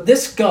 But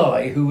this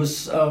guy who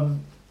was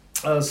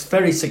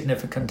very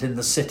significant in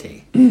the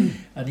city,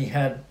 and he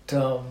had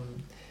a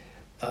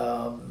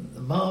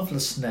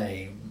marvellous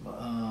name.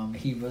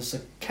 He was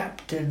a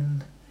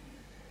Captain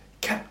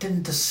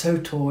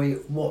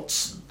DeSoto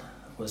Watson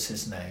was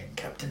his name.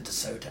 Captain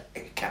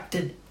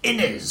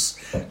Inez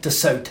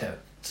DeSoto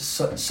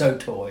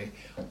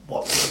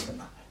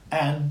Watson,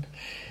 and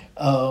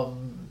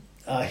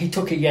he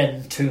took a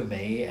yen to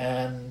me,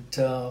 and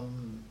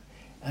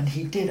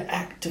he did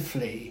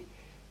actively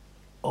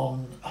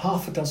on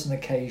half a dozen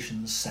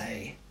occasions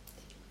say,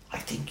 "I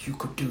think you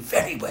could do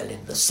very well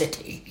in the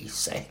city," he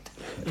said.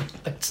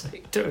 I'd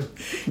say to him,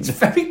 "It's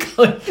very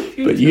kind of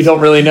you." But you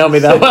don't really know me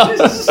that well. But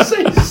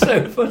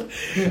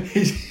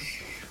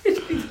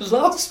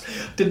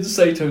didn't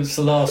say to him, "It's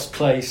the last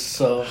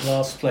place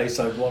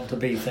I'd want to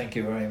be, thank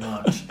you very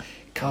much."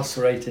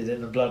 Incarcerated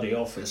in a bloody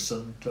office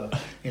and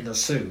in a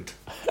suit.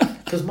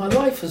 Because my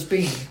life has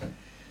been,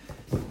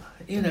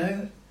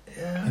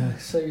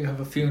 so you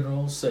have a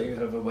funeral, so you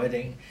have a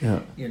wedding,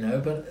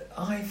 but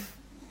I've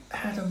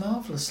had a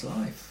marvellous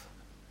life.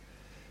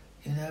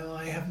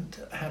 I haven't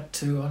had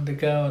to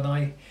undergo,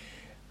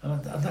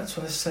 and that's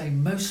what I say.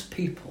 Most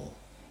people,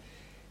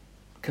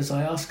 because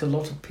I ask a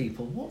lot of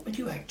people, what would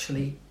you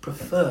actually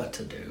prefer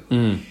to do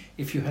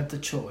if you had the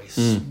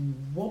choice?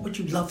 What would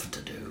you love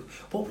to do?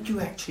 What would you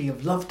actually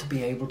have loved to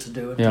be able to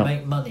do and to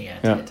make money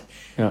at it?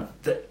 Yeah.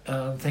 That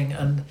thing,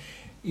 and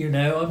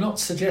I'm not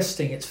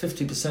suggesting it's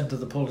 50% of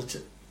the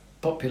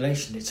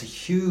population. It's a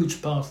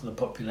huge part of the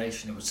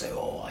population who would say,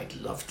 "Oh, I'd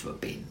love to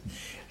have been,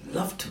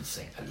 love to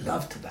sing, I'd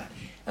love to that,"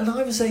 and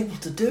I was able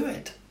to do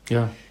it.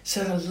 Yeah.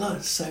 So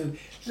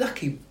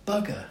lucky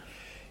bugger,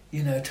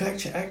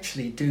 to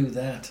actually do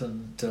that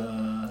and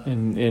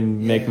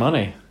make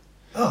money.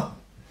 Oh.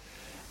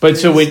 But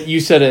so when you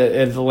said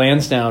at the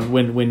Lansdowne,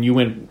 when you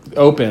went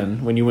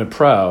open, when you went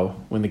pro,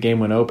 when the game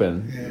went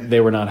open, they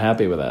were not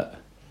happy with that.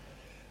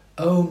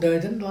 Oh no, I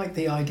didn't like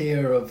the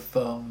idea of.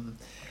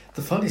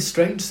 The funny,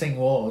 strange thing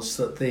was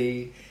that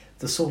the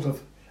sort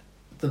of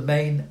the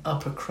main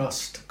upper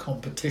crust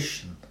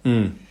competition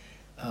which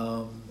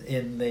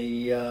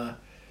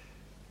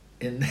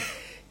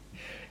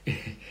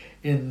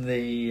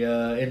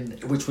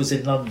was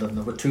in London.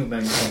 There were two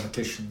main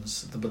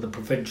competitions. There were the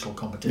provincial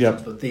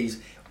competitions, but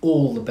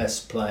all the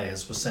best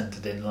players were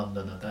centred in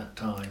London at that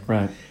time.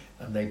 Right.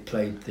 And they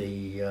played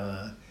the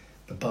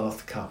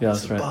Bath Cup. Yeah,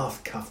 that's right.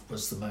 Bath Cup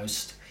was the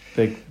most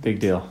big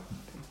deal.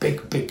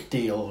 Big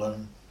deal,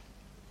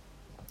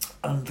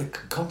 and the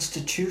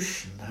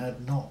Constitution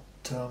had not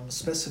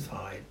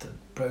specified that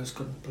pros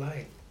couldn't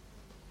play.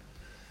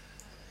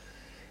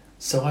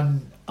 So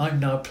I'm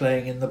now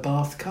playing in the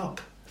Bath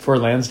Cup. For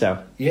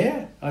Lansdowne.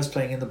 Yeah, I was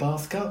playing in the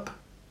Bath Cup.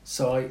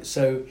 So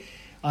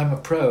I'm a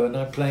pro and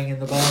I'm playing in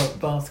the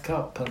Bath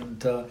Cup,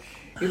 and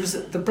it was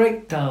the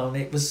breakdown.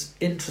 It was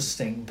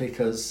interesting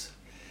because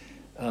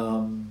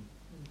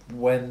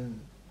when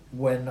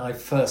I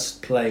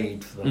first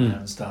played for the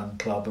Lansdowne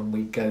Club, and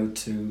we go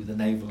to the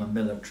Naval and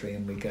Military,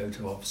 and we go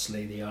to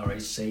obviously the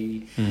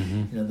RAC,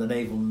 the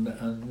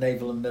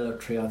Naval and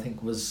Military. I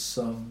think was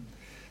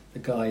the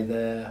guy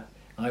there.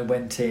 I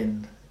went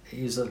in.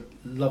 He was a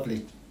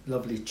lovely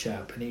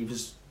chap, and he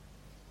was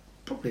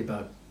probably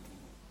about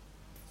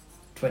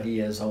 20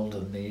 years older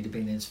than me. He'd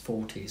been in his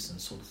 40s and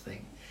sort of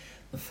thing.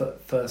 The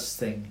first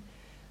thing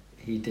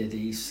he did,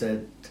 he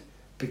said,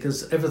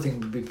 because everything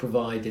would be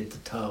provided, the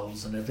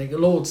towels and everything.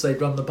 Lords, they'd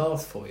run the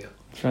bath for you.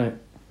 That's right.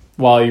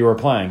 While you were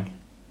playing?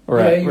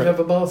 You'd have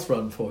a bath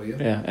run for you.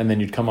 Yeah, and then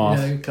you'd come off.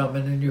 You come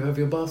in and you have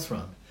your bath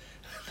run.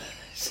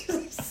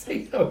 Just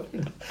think, but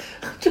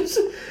this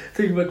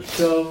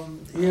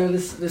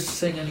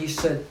thing, and he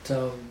said,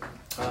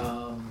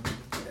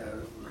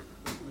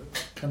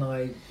 can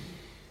I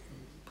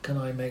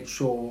make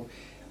sure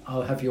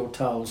I'll have your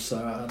towels,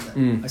 sir?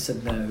 And I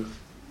said, no.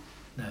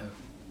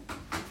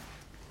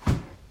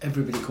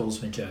 Everybody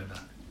calls me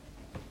Jonah.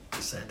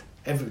 I said,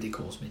 everybody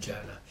calls me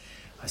Jonah.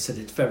 I said,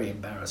 it's very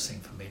embarrassing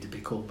for me to be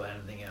called by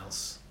anything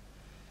else.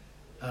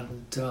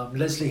 And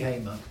Leslie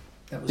Hamer,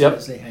 that was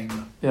Leslie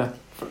Hamer. Yeah.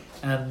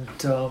 And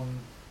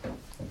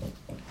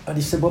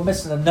he said, well,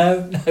 Mister,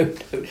 no,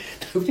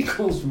 nobody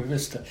calls me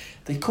Mister.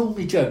 They call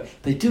me Joe.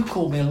 They do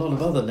call me a lot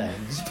of other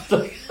names,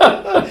 but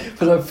I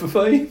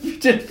prefer if you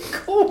didn't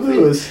call me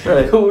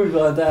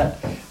by that.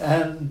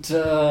 And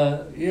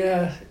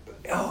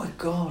oh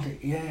God,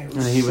 it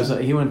was.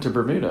 And he went to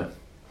Bermuda.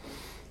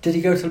 Did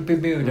he go to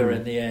Bermuda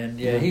in the end?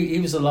 Yeah, he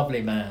was a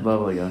lovely man.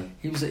 Lovely guy.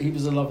 He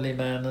was a lovely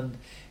man, and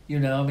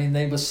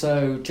they were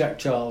so. Jack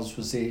Giles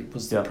was the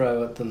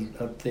pro at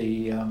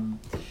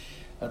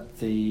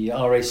the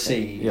RAC,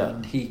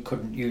 and he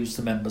couldn't use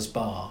the members'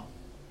 bar.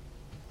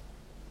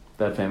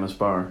 That famous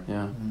bar,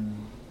 yeah.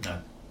 No.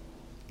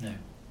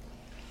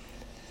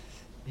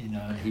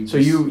 So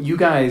you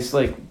guys,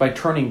 like, by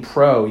turning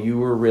pro, you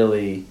were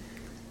really.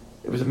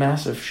 It was a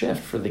massive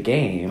shift for the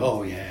game.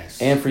 Oh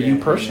yes, and for you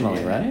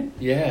personally, right?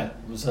 Yeah,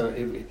 it was a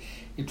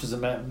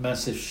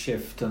massive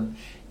shift, and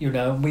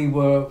we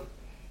were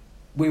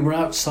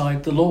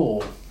outside the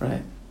law.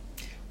 Right.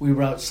 We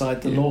were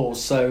outside the law,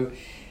 so.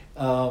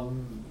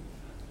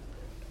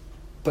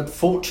 But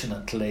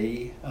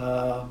fortunately,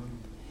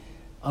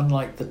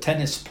 unlike the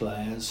tennis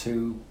players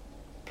who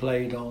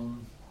played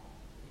on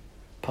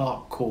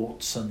park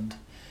courts and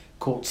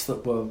courts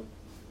that were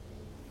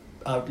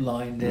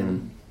outlined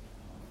in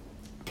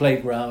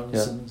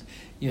playgrounds, and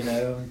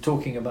I'm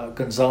talking about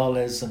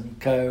Gonzalez and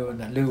Co.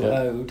 and Lou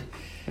Hode,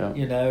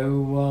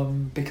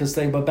 because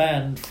they were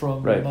banned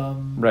from.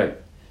 Right.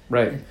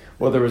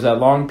 Well, there was that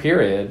long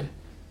period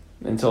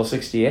until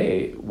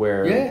 '68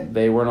 where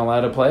they weren't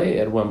allowed to play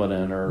at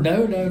Wimbledon or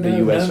the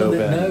U.S.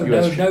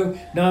 Open.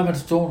 No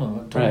amateur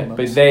tournament. Right,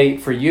 but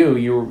for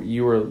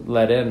you were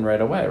let in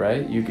right away,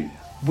 right? You could.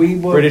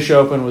 British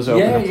Open was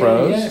open to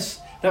pros. Yes,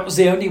 that was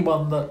the only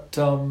one that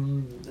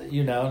and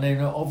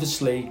then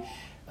obviously.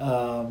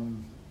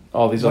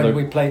 All these when other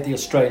we played the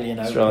Australian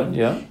Open,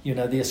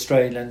 the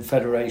Australian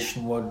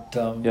Federation would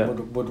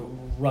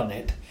run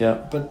it. Yeah,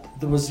 but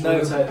there was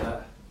no.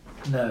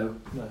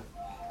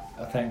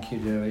 Thank you,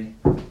 Dewey.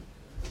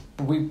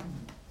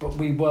 But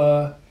we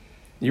were.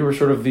 You were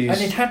sort of these, and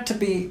it had to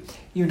be.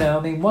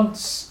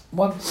 Once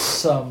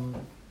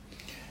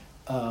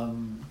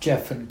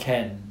Jeff and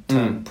Ken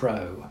turned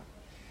pro.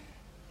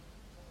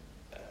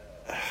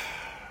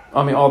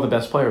 All the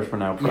best players were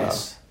now pro.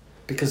 Yes,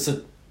 because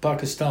the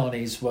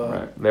Pakistanis were.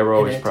 Right. They were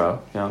always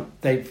pro. Yeah.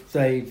 They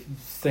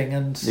thing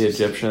and the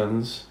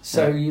Egyptians.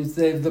 So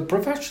they're the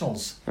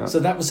professionals. Yeah. So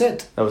that was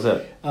it.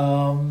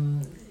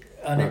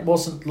 And it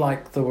wasn't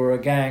like there were a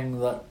gang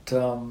that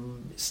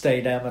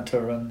stayed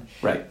amateur and.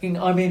 Right.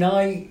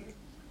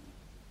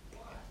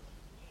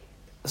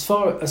 As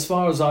far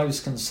as I was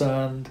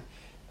concerned,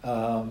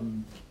 I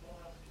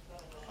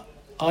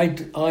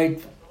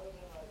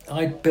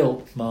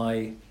built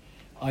my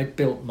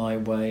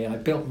way. I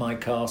built my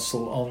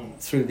castle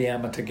through the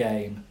amateur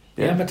game.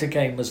 The amateur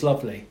game was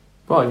lovely.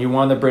 Well, and you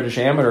won the British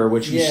Amateur,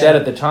 which you said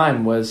at the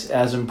time was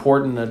as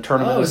important a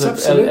tournament as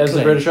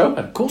the British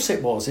Open. Of course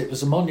it was. It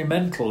was a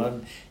monumental,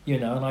 and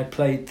and I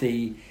played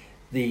the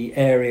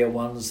area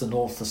ones, the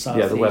north, the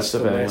south, the west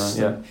of it,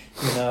 and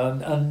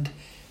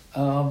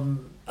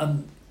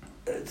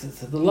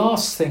the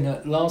last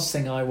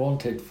thing I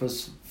wanted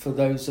was for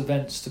those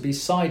events to be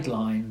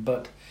sidelined,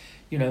 but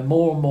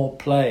more and more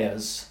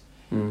players.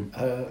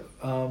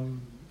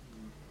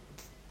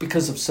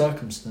 Because of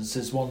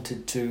circumstances,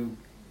 wanted to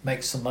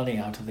make some money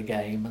out of the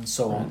game and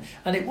so on.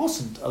 And it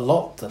wasn't a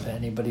lot that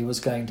anybody was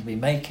going to be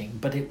making,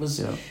 but it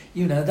was,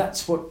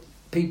 that's what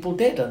people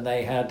did. And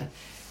they had,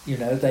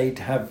 they'd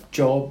have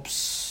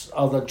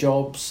other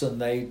jobs, and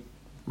they'd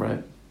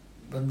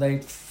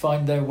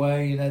find their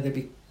way, they'd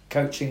be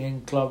coaching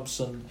in clubs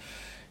and,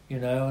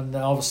 and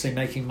they're obviously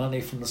making money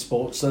from the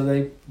sport. So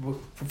they were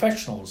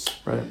professionals.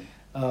 Right.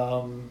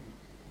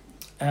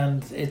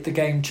 And the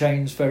game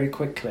changed very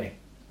quickly.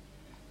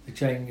 The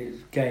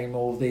game,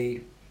 or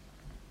the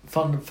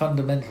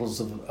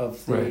fundamentals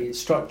of the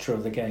structure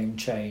of the game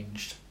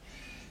changed.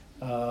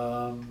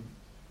 And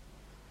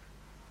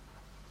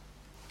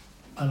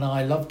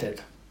I loved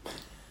it.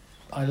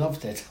 I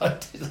loved it. I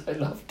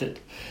loved it.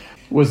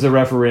 Was the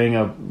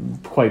refereeing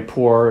quite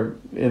poor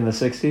in the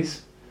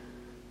 60s?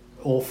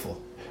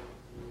 Awful.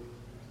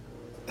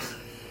 It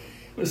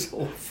was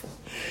awful.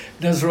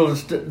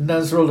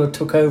 Nasrullah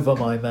took over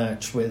my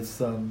match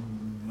with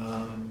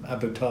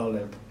Abu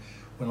Talib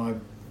when I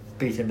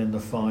beat him in the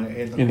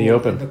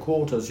open. In the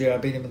quarters. Yeah, I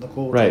beat him in the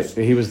quarters.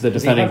 Right, he was the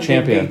defending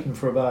champion.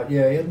 He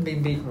hadn't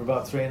been beaten for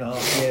about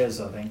 3.5 years,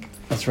 I think.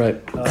 That's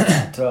right.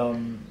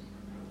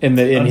 And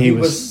he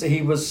was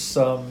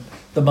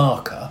the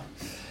marker,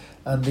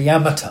 and the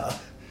amateur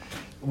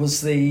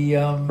was the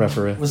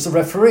referee. Was the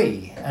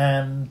referee,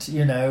 and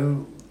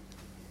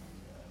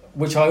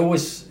which I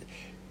always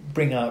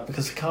bring out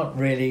because I can't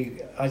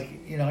really,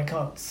 I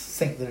can't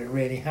think that it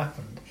really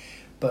happened,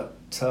 but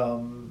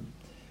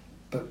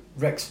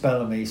Rex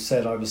Bellamy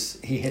said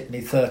he hit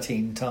me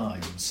 13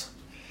 times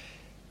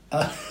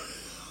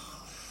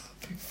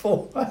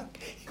before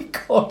he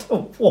got a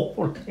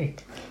warning.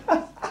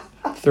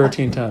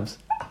 13 times.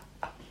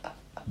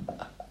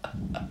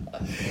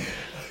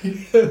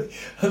 And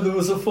there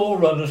was a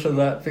forerunner to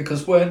that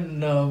because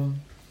when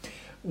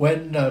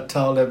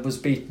Taleb was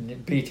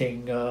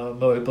beating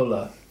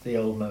Mohibullah, the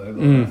old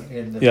Mohibullah,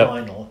 in the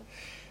final,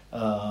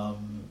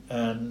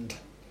 and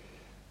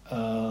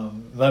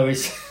Moe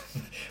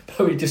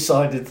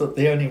decided that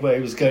the only way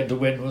he was going to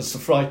win was to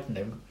frighten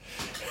him.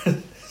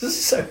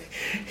 So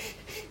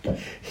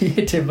he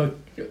hit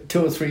him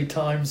 2 or 3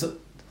 times at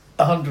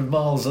 100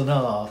 miles an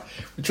hour,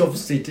 which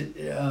obviously did.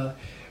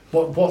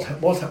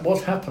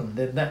 What happened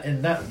in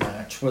that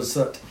match was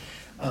that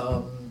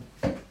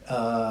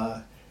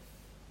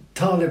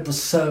Taleb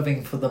was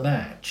serving for the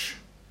match,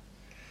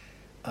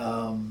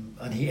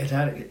 and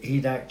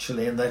he'd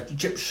actually, and the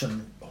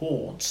Egyptian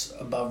hordes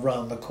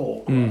around the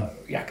court,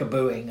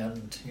 yakabooing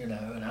and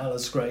and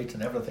Allah's great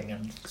and everything,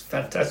 and it's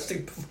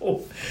fantastic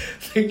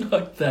thing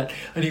like that.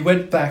 And he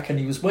went back and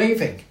he was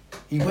waving.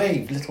 He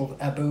waved, little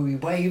Abu. He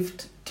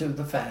waved to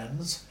the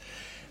fans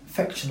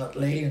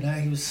affectionately.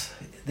 He was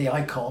the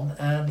icon,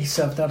 and he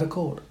served out of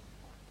court.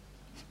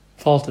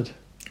 Faulted.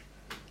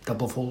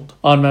 Double fault.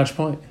 On match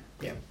point.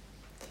 Yeah.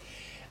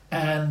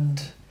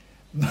 And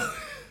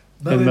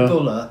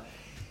Mohibullah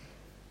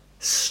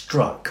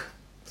struck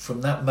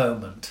from that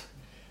moment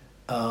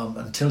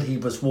until he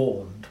was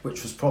warned,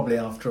 which was probably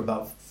after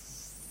about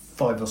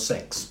 5 or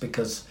 6,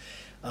 because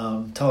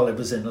Taleb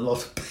was in a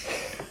lot of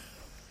pain.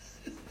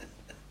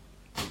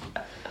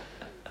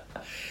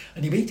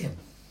 And he beat him.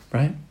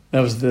 Right.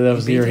 That was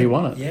the year he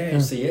won it. Yeah, it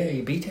was the year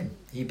he beat him.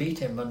 He beat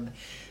him, and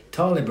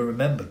Taleb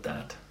remembered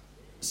that,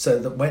 so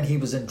that when he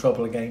was in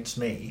trouble against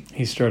me,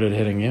 he started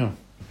hitting you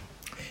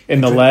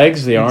in the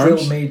legs, the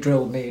arms.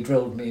 Drilled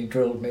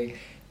me.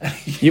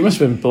 You must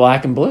have been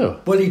black and blue.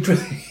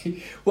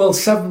 Well,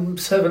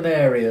 seven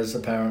areas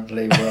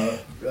apparently were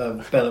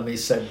Bellamy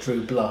said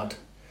drew blood.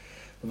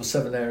 There were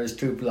 7 areas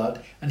drew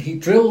blood, and he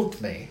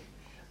drilled me.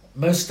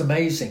 Most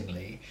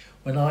amazingly,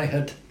 when I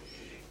had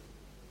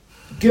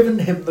given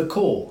him the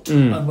court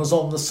and was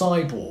on the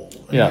side wall,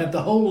 and he had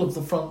the whole of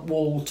the front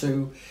wall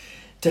to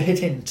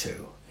hit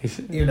into.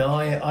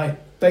 I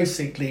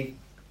basically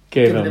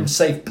given him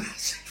safe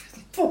passage with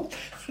the ball,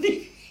 and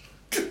he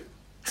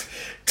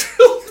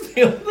drilled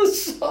me on the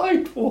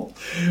side wall,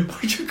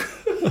 he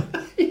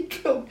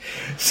drilled.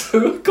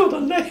 So I got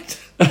a net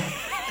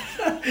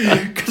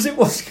because it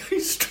was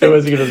going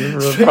straight to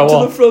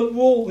the front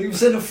wall. He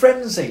was in a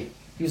frenzy.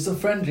 He was in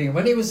frenzy, and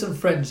when he was in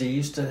frenzy, he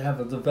used to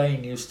have the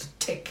vein used to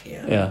tick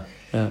here.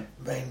 Yeah.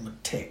 Vein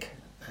would tick.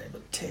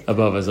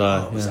 Above his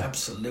eye. It was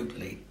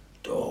absolutely.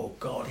 Oh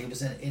God, he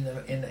was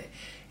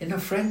in a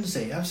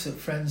frenzy, absolute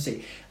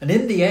frenzy. And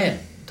in the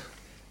end,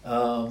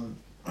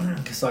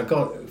 because I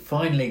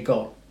finally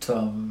got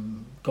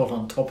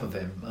on top of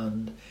him,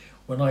 and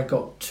when I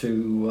got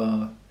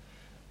to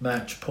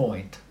match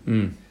point.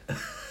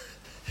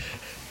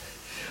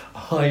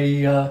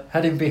 I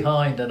had him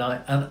behind, and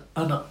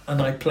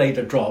I played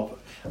a drop,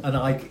 and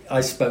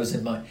I suppose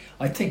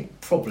I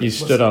think probably you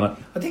stood on it.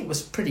 I think it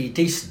was a pretty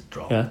decent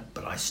drop,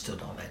 but I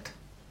stood on it.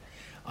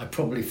 I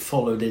probably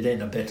followed it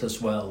in a bit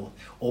as well,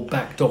 or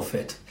backed off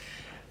it,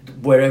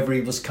 wherever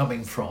he was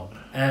coming from,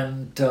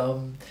 and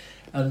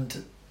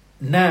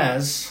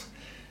Naz,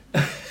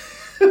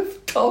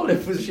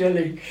 Taleb was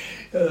yelling,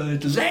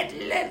 let,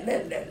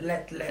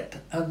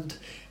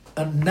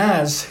 and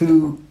Naz,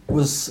 who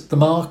was the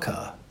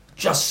marker,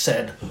 just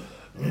said,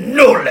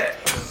 no let,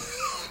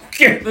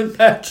 give the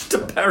match to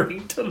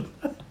Barrington.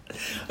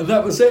 And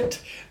that was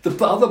it. The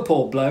other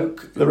poor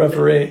bloke, the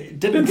referee,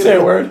 didn't say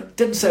a word.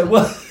 Didn't say a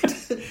word.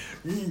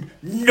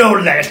 No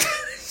let.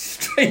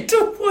 Straight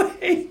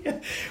away.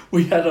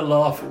 We had a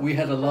laugh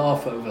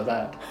over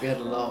that.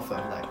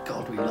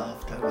 God, we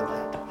laughed over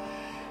that.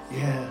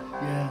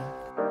 Yeah.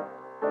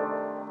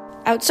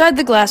 Outside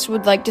the Glass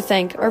would like to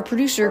thank our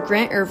producer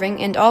Grant Irving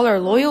and all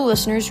our loyal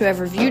listeners who have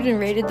reviewed and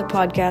rated the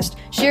podcast,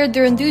 shared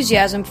their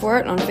enthusiasm for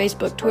it on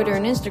Facebook, Twitter,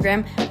 and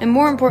Instagram, and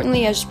more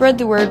importantly, have spread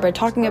the word by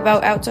talking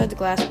about Outside the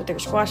Glass with their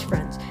squash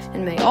friends.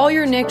 And may all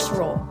your Knicks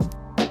roll.